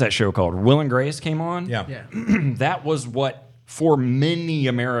 what was that show called? Will and Grace came on. Yeah. That was what. For many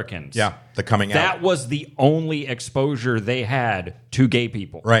Americans, the coming out. That was the only exposure they had to gay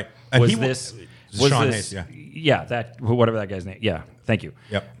people. Right. And Was he this was Sean Hayes, that whatever that guy's name. Yeah, thank you.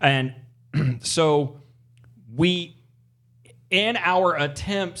 Yep. And so we, in our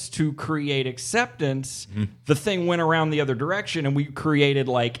attempts to create acceptance, the thing went around the other direction, and we created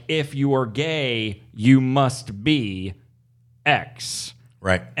like, if you are gay, you must be X.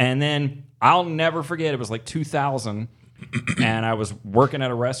 Right. And then I'll never forget. It was like 2000. And I was working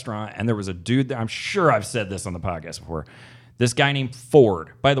at a restaurant, and there was a dude there. I'm sure I've said this on the podcast before. This guy named Ford.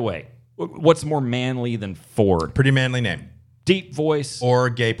 By the way, what's more manly than Ford? Pretty manly name. Deep voice.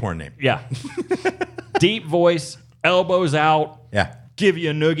 Or gay porn name. Yeah. Deep voice, elbows out. Yeah. Give you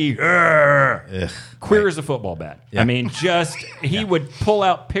a noogie. Queer as a football bat. Yeah. I mean, he would pull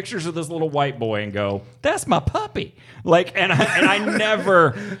out pictures of this little white boy and go, "That's my puppy." Like, and I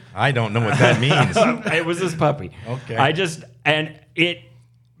never. I don't know what that means. It was his puppy. Okay.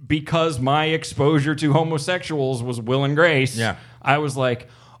 Because my exposure to homosexuals was Will and Grace. Yeah. I was like,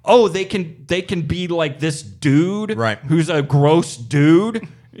 oh, they can be like this dude, right? Who's a gross dude.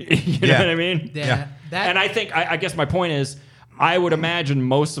 You know what I mean? Yeah. And I think I guess my point is, I would imagine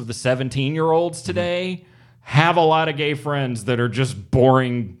most of the 17-year-olds today have a lot of gay friends that are just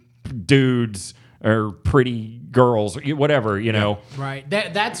boring dudes or pretty girls, or whatever, you know. Right.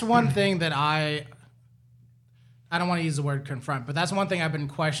 That's one thing that I don't want to use the word confront, but that's one thing I've been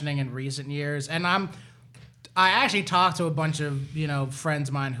questioning in recent years. And I actually talked to a bunch of, friends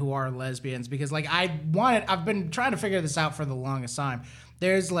of mine who are lesbians because I've been trying to figure this out for the longest time.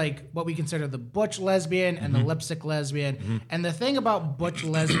 There's like what we consider the butch lesbian and the lipstick lesbian. And the thing about butch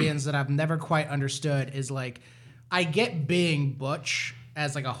lesbians that I've never quite understood is like, I get being butch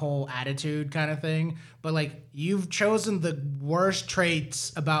as like a whole attitude kind of thing, but like you've chosen the worst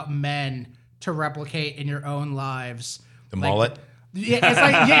traits about men to replicate in your own lives. The mullet. Yeah,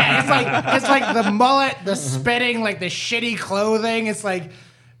 it's like the mullet, the spitting, like the shitty clothing. It's like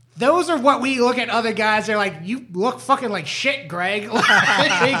those are what we look at other guys. They're like, you look fucking like shit, Greg.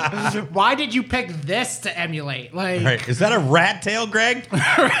 Like, why did you pick this to emulate? Like, Right. Is that a rat tail, Greg?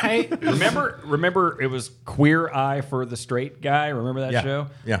 right? Remember it was Queer Eye for the Straight Guy? Remember that show?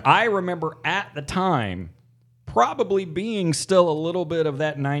 Yeah. I remember at the time probably being still a little bit of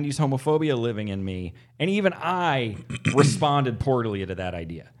that 90s homophobia living in me. And even I responded poorly to that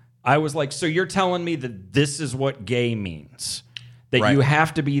idea. I was like, so you're telling me that this is what gay means? That Right. you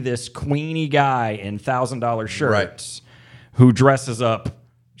have to be this queenie guy in $1,000 shirts who dresses up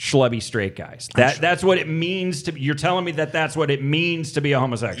schlubby straight guys. That's what it means to be. You're telling me that that's what it means to be a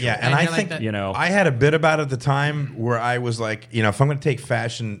homosexual. Yeah, and And I you're like think that- I had a bit about it at the time where I was like, if I'm going to take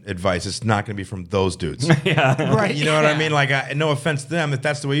fashion advice, it's not going to be from those dudes. Right. You know what I mean? Like, no offense to them, if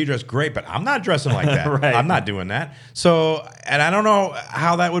that's the way you dress, great, but I'm not dressing like that. Right. I'm not doing that. So, and I don't know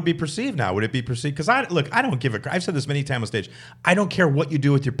how that would be perceived now. Would it be perceived? Because I don't give a. I've said this many times on stage. I don't care what you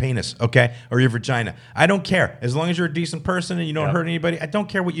do with your penis, okay, or your vagina. I don't care as long as you're a decent person and you don't hurt anybody. I don't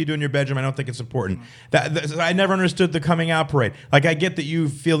care what you do in your bedroom. I don't think it's important. I never understood the coming out parade. Like, I get that you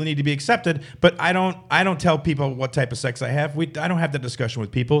feel the need to be accepted, but I don't tell people what type of sex I have. I don't have that discussion with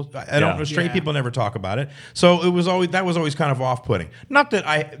people. I don't. Straight Yeah. people never talk about it. So it was always kind of off-putting. Not that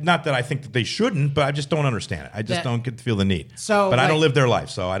I think that they shouldn't, but I just don't understand it. I just don't feel the need. So, but I don't like- live their life,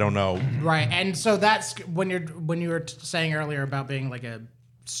 so I don't know. Right. And so that's when you were saying earlier about being like a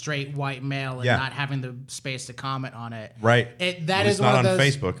straight white male and Yeah. not having the space to comment on it. Right. That At is least one not of on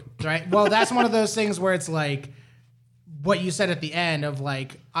those Facebook. Right. Well, that's one of those things where it's like what you said at the end of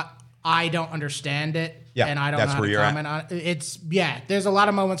like I don't understand it Yeah, and I don't that's know how where to you're at. comment on it. There's a lot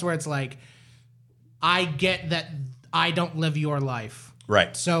of moments where it's like I get that I don't live your life.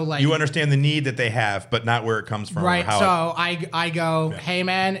 Right. So, like, you understand the need that they have, but not where it comes from. Right. Or how So I go, hey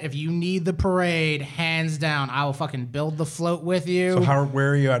man, if you need the parade, hands down, I will fucking build the float with you. So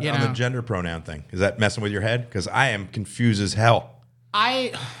where are you at You on the know. gender pronoun thing? Is that messing with your head? Because I am confused as hell.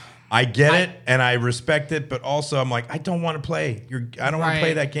 I get it and I respect it, but also I'm like, I don't want to play. I don't want to play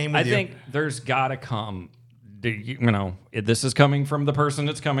Right. that game with I you. think there's got to come, this is coming from the person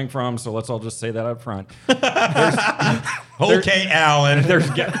it's coming from, so let's all just say that up front. Okay, Alan.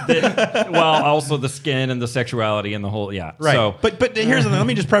 Also the skin and the sexuality and the whole, Right. So, But here's the thing. Let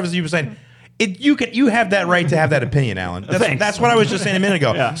me just preface you by saying, you have that right to have that opinion, Alan. Thanks. That's what I was just saying a minute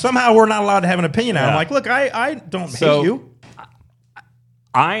ago. Yeah. Somehow we're not allowed to have an opinion. I'm Yeah. like, look, I don't So- hate you.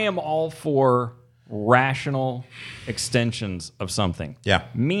 I am all for rational extensions of something. Yeah.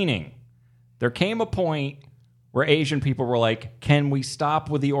 Meaning, there came a point where Asian people were like, can we stop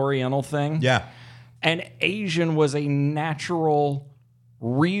with the Oriental thing? Yeah. And Asian was a natural,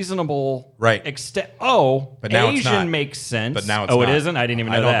 reasonable Right. But now it's not. Asian makes sense. But now it's it not. isn't? I didn't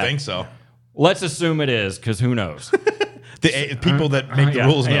even know I don't that. think so. Let's assume it is, because who knows? The people that make the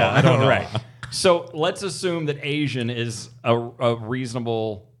rules know. I don't know. Right. So let's assume that Asian is a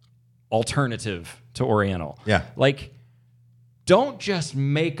reasonable alternative to Oriental. Yeah. Like, don't just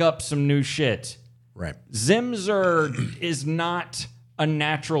make up some new shit. Right. Zimzer is not a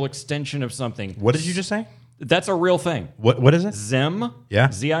natural extension of something. What did you just say? That's a real thing. What is it? Zim, Yeah.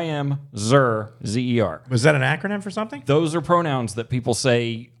 Z-I-M, Zer, Z-E-R. Was that an acronym for something? Those are pronouns that people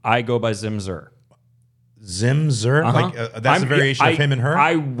say, I go by Zimzer. Zimzer? Uh-huh. Like, that's a variation of him and her?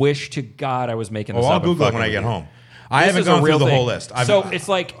 I wish to God I was making this I'll up. Google it when I get home. I This haven't is a gone through real the thing. whole list. So it's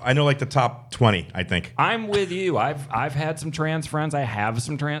like, I know like the top 20, I think. I'm with you. I've had some trans friends. I have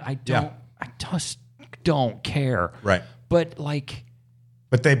some trans. I just don't care. Right. But like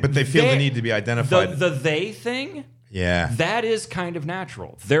But they feel the They- need to be identified. the they thing, yeah. that is kind of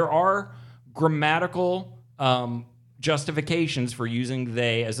natural. There are grammatical justifications for using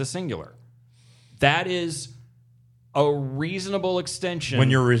they as a singular. That is a reasonable extension. When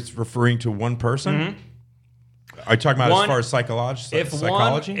you're referring to one person? Are you talking about as far as psychology?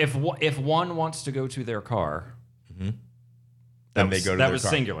 if one wants to go to their car, then they go to that their was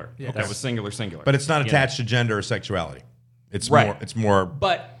car. singular. That was singular. But it's not You know? attached to gender or sexuality. It's Right. more. It's more.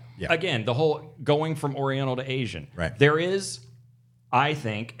 But Yeah. again, the whole going from Oriental to Asian. Right. There is, I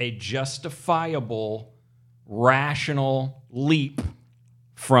think, a justifiable, rational leap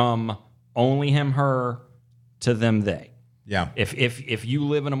from only him, her to them, they. Yeah. If you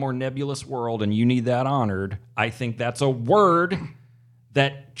live in a more nebulous world and you need that honored, I think that's a word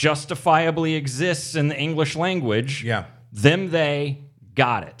that justifiably exists in the English language. Yeah. Them, they,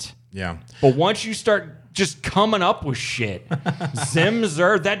 got it. Yeah. But once you start just coming up with shit, Zim,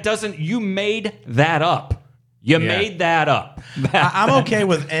 Zer, that doesn't, you made that up. You made that up. I'm okay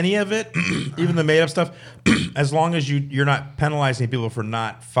with any of it, even the made up stuff, as long as you're not penalizing people for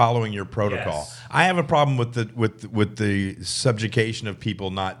not following your protocol. Yes. I have a problem with the subjugation of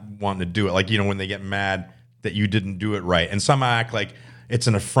people not wanting to do it. Like, when they get mad that you didn't do it right, and some act like it's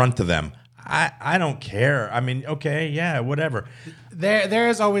an affront to them. I don't care. I mean, okay, yeah, whatever. There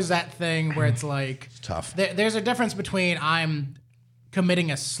is always that thing where it's like Tough. There's a difference between I'm committing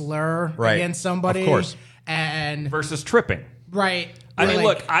a slur Right. against somebody, Of course. and Versus tripping. right. I mean, like-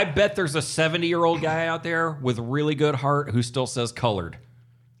 look, I bet there's a 70-year-old guy out there with really good heart who still says colored.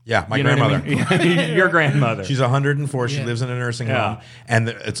 Yeah, my You know what I grandmother. mean? Your grandmother. She's 104. She Yeah. lives in a nursing Yeah. home, and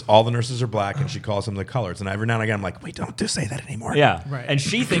it's all the nurses are black, and she calls them the colors. And every now and again, I'm like, wait, don't say that anymore. Yeah. Right. And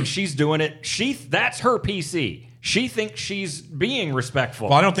she thinks she's doing it. That's her PC. She thinks she's being respectful.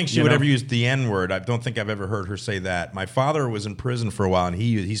 Well, I don't think she You would know? ever use the N word. I don't think I've ever heard her say that. My father was in prison for a while, and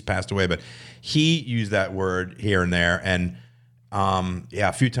he's passed away, but he used that word here and there. And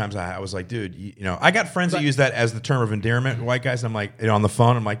a few times I was like, dude, I got friends that use that as the term of endearment, white guys. And I'm like, on the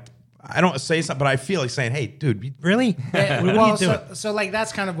phone, I'm like, I don't say something, but I feel like saying, hey, dude, really? Yeah, What are well, you doing? so like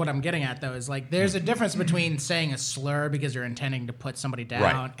that's kind of what I'm getting at though. Is like there's a difference between saying a slur because you're intending to put somebody down,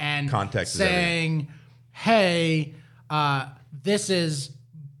 Right. and Context is saying, "Hey, this is."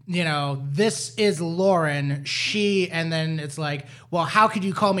 This is Lauren, she, and then it's like, well, how could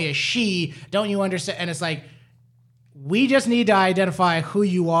you call me a she? Don't you understand? And it's like, we just need to identify who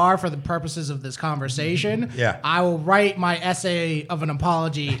you are for the purposes of this conversation. Yeah. I will write my essay of an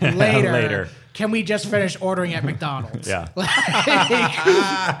apology later. Later. Can we just finish ordering at McDonald's? Yeah.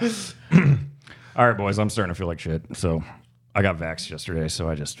 All right, boys, I'm starting to feel like shit. So I got vaxxed yesterday, so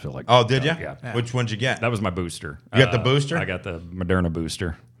I just feel like... Oh, did you? Yeah. Which one'd you get? That was my booster. You got the booster? I got the Moderna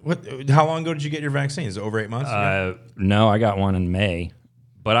booster. How long ago did you get your vaccine? Is it over 8 months? No, I got one in May,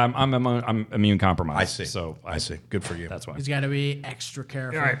 but I'm immune compromised. I see. So I see. Good for you. That's why. He's got to be extra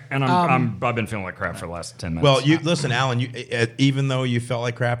careful. All right, and I've been feeling like crap for the last 10 minutes. Well, you listen, Alan. You even though you felt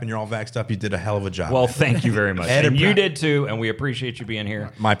like crap and you're all vaxxed up, you did a hell of a job. Well, thank you very much. Ed And you Brown. did too, and we appreciate you being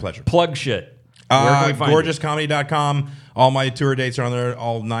here. My pleasure. Plug shit. Where can we find you? GorgeousComedy.com. All my tour dates are on there,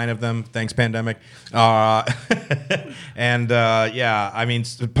 all 9 of them. Thanks, pandemic. The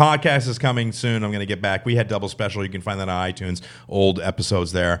podcast is coming soon. I'm going to get back. We had double special. You can find that on iTunes, old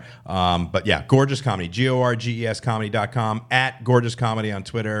episodes there. But yeah, Gorgeous Comedy, GORGES comedy.com, at Gorgeous Comedy on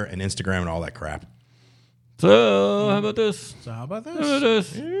Twitter and Instagram and all that crap. So, how about this? So how about How about this?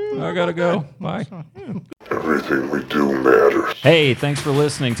 this? I gotta go. Bye. Everything we do matters. Hey, thanks for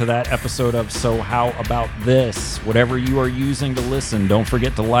listening to that episode of So How About This? Whatever you are using to listen, don't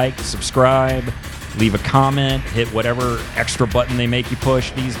forget to like, subscribe, leave a comment, hit whatever extra button they make you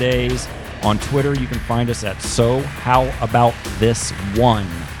push these days. On Twitter, you can find us at So How About This One.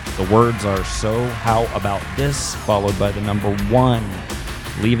 The words are So How About This, followed by the number 1.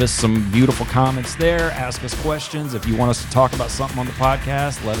 Leave us some beautiful comments there. Ask us questions. If you want us to talk about something on the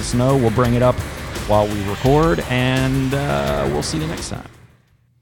podcast, let us know. We'll bring it up while we record, and we'll see you next time.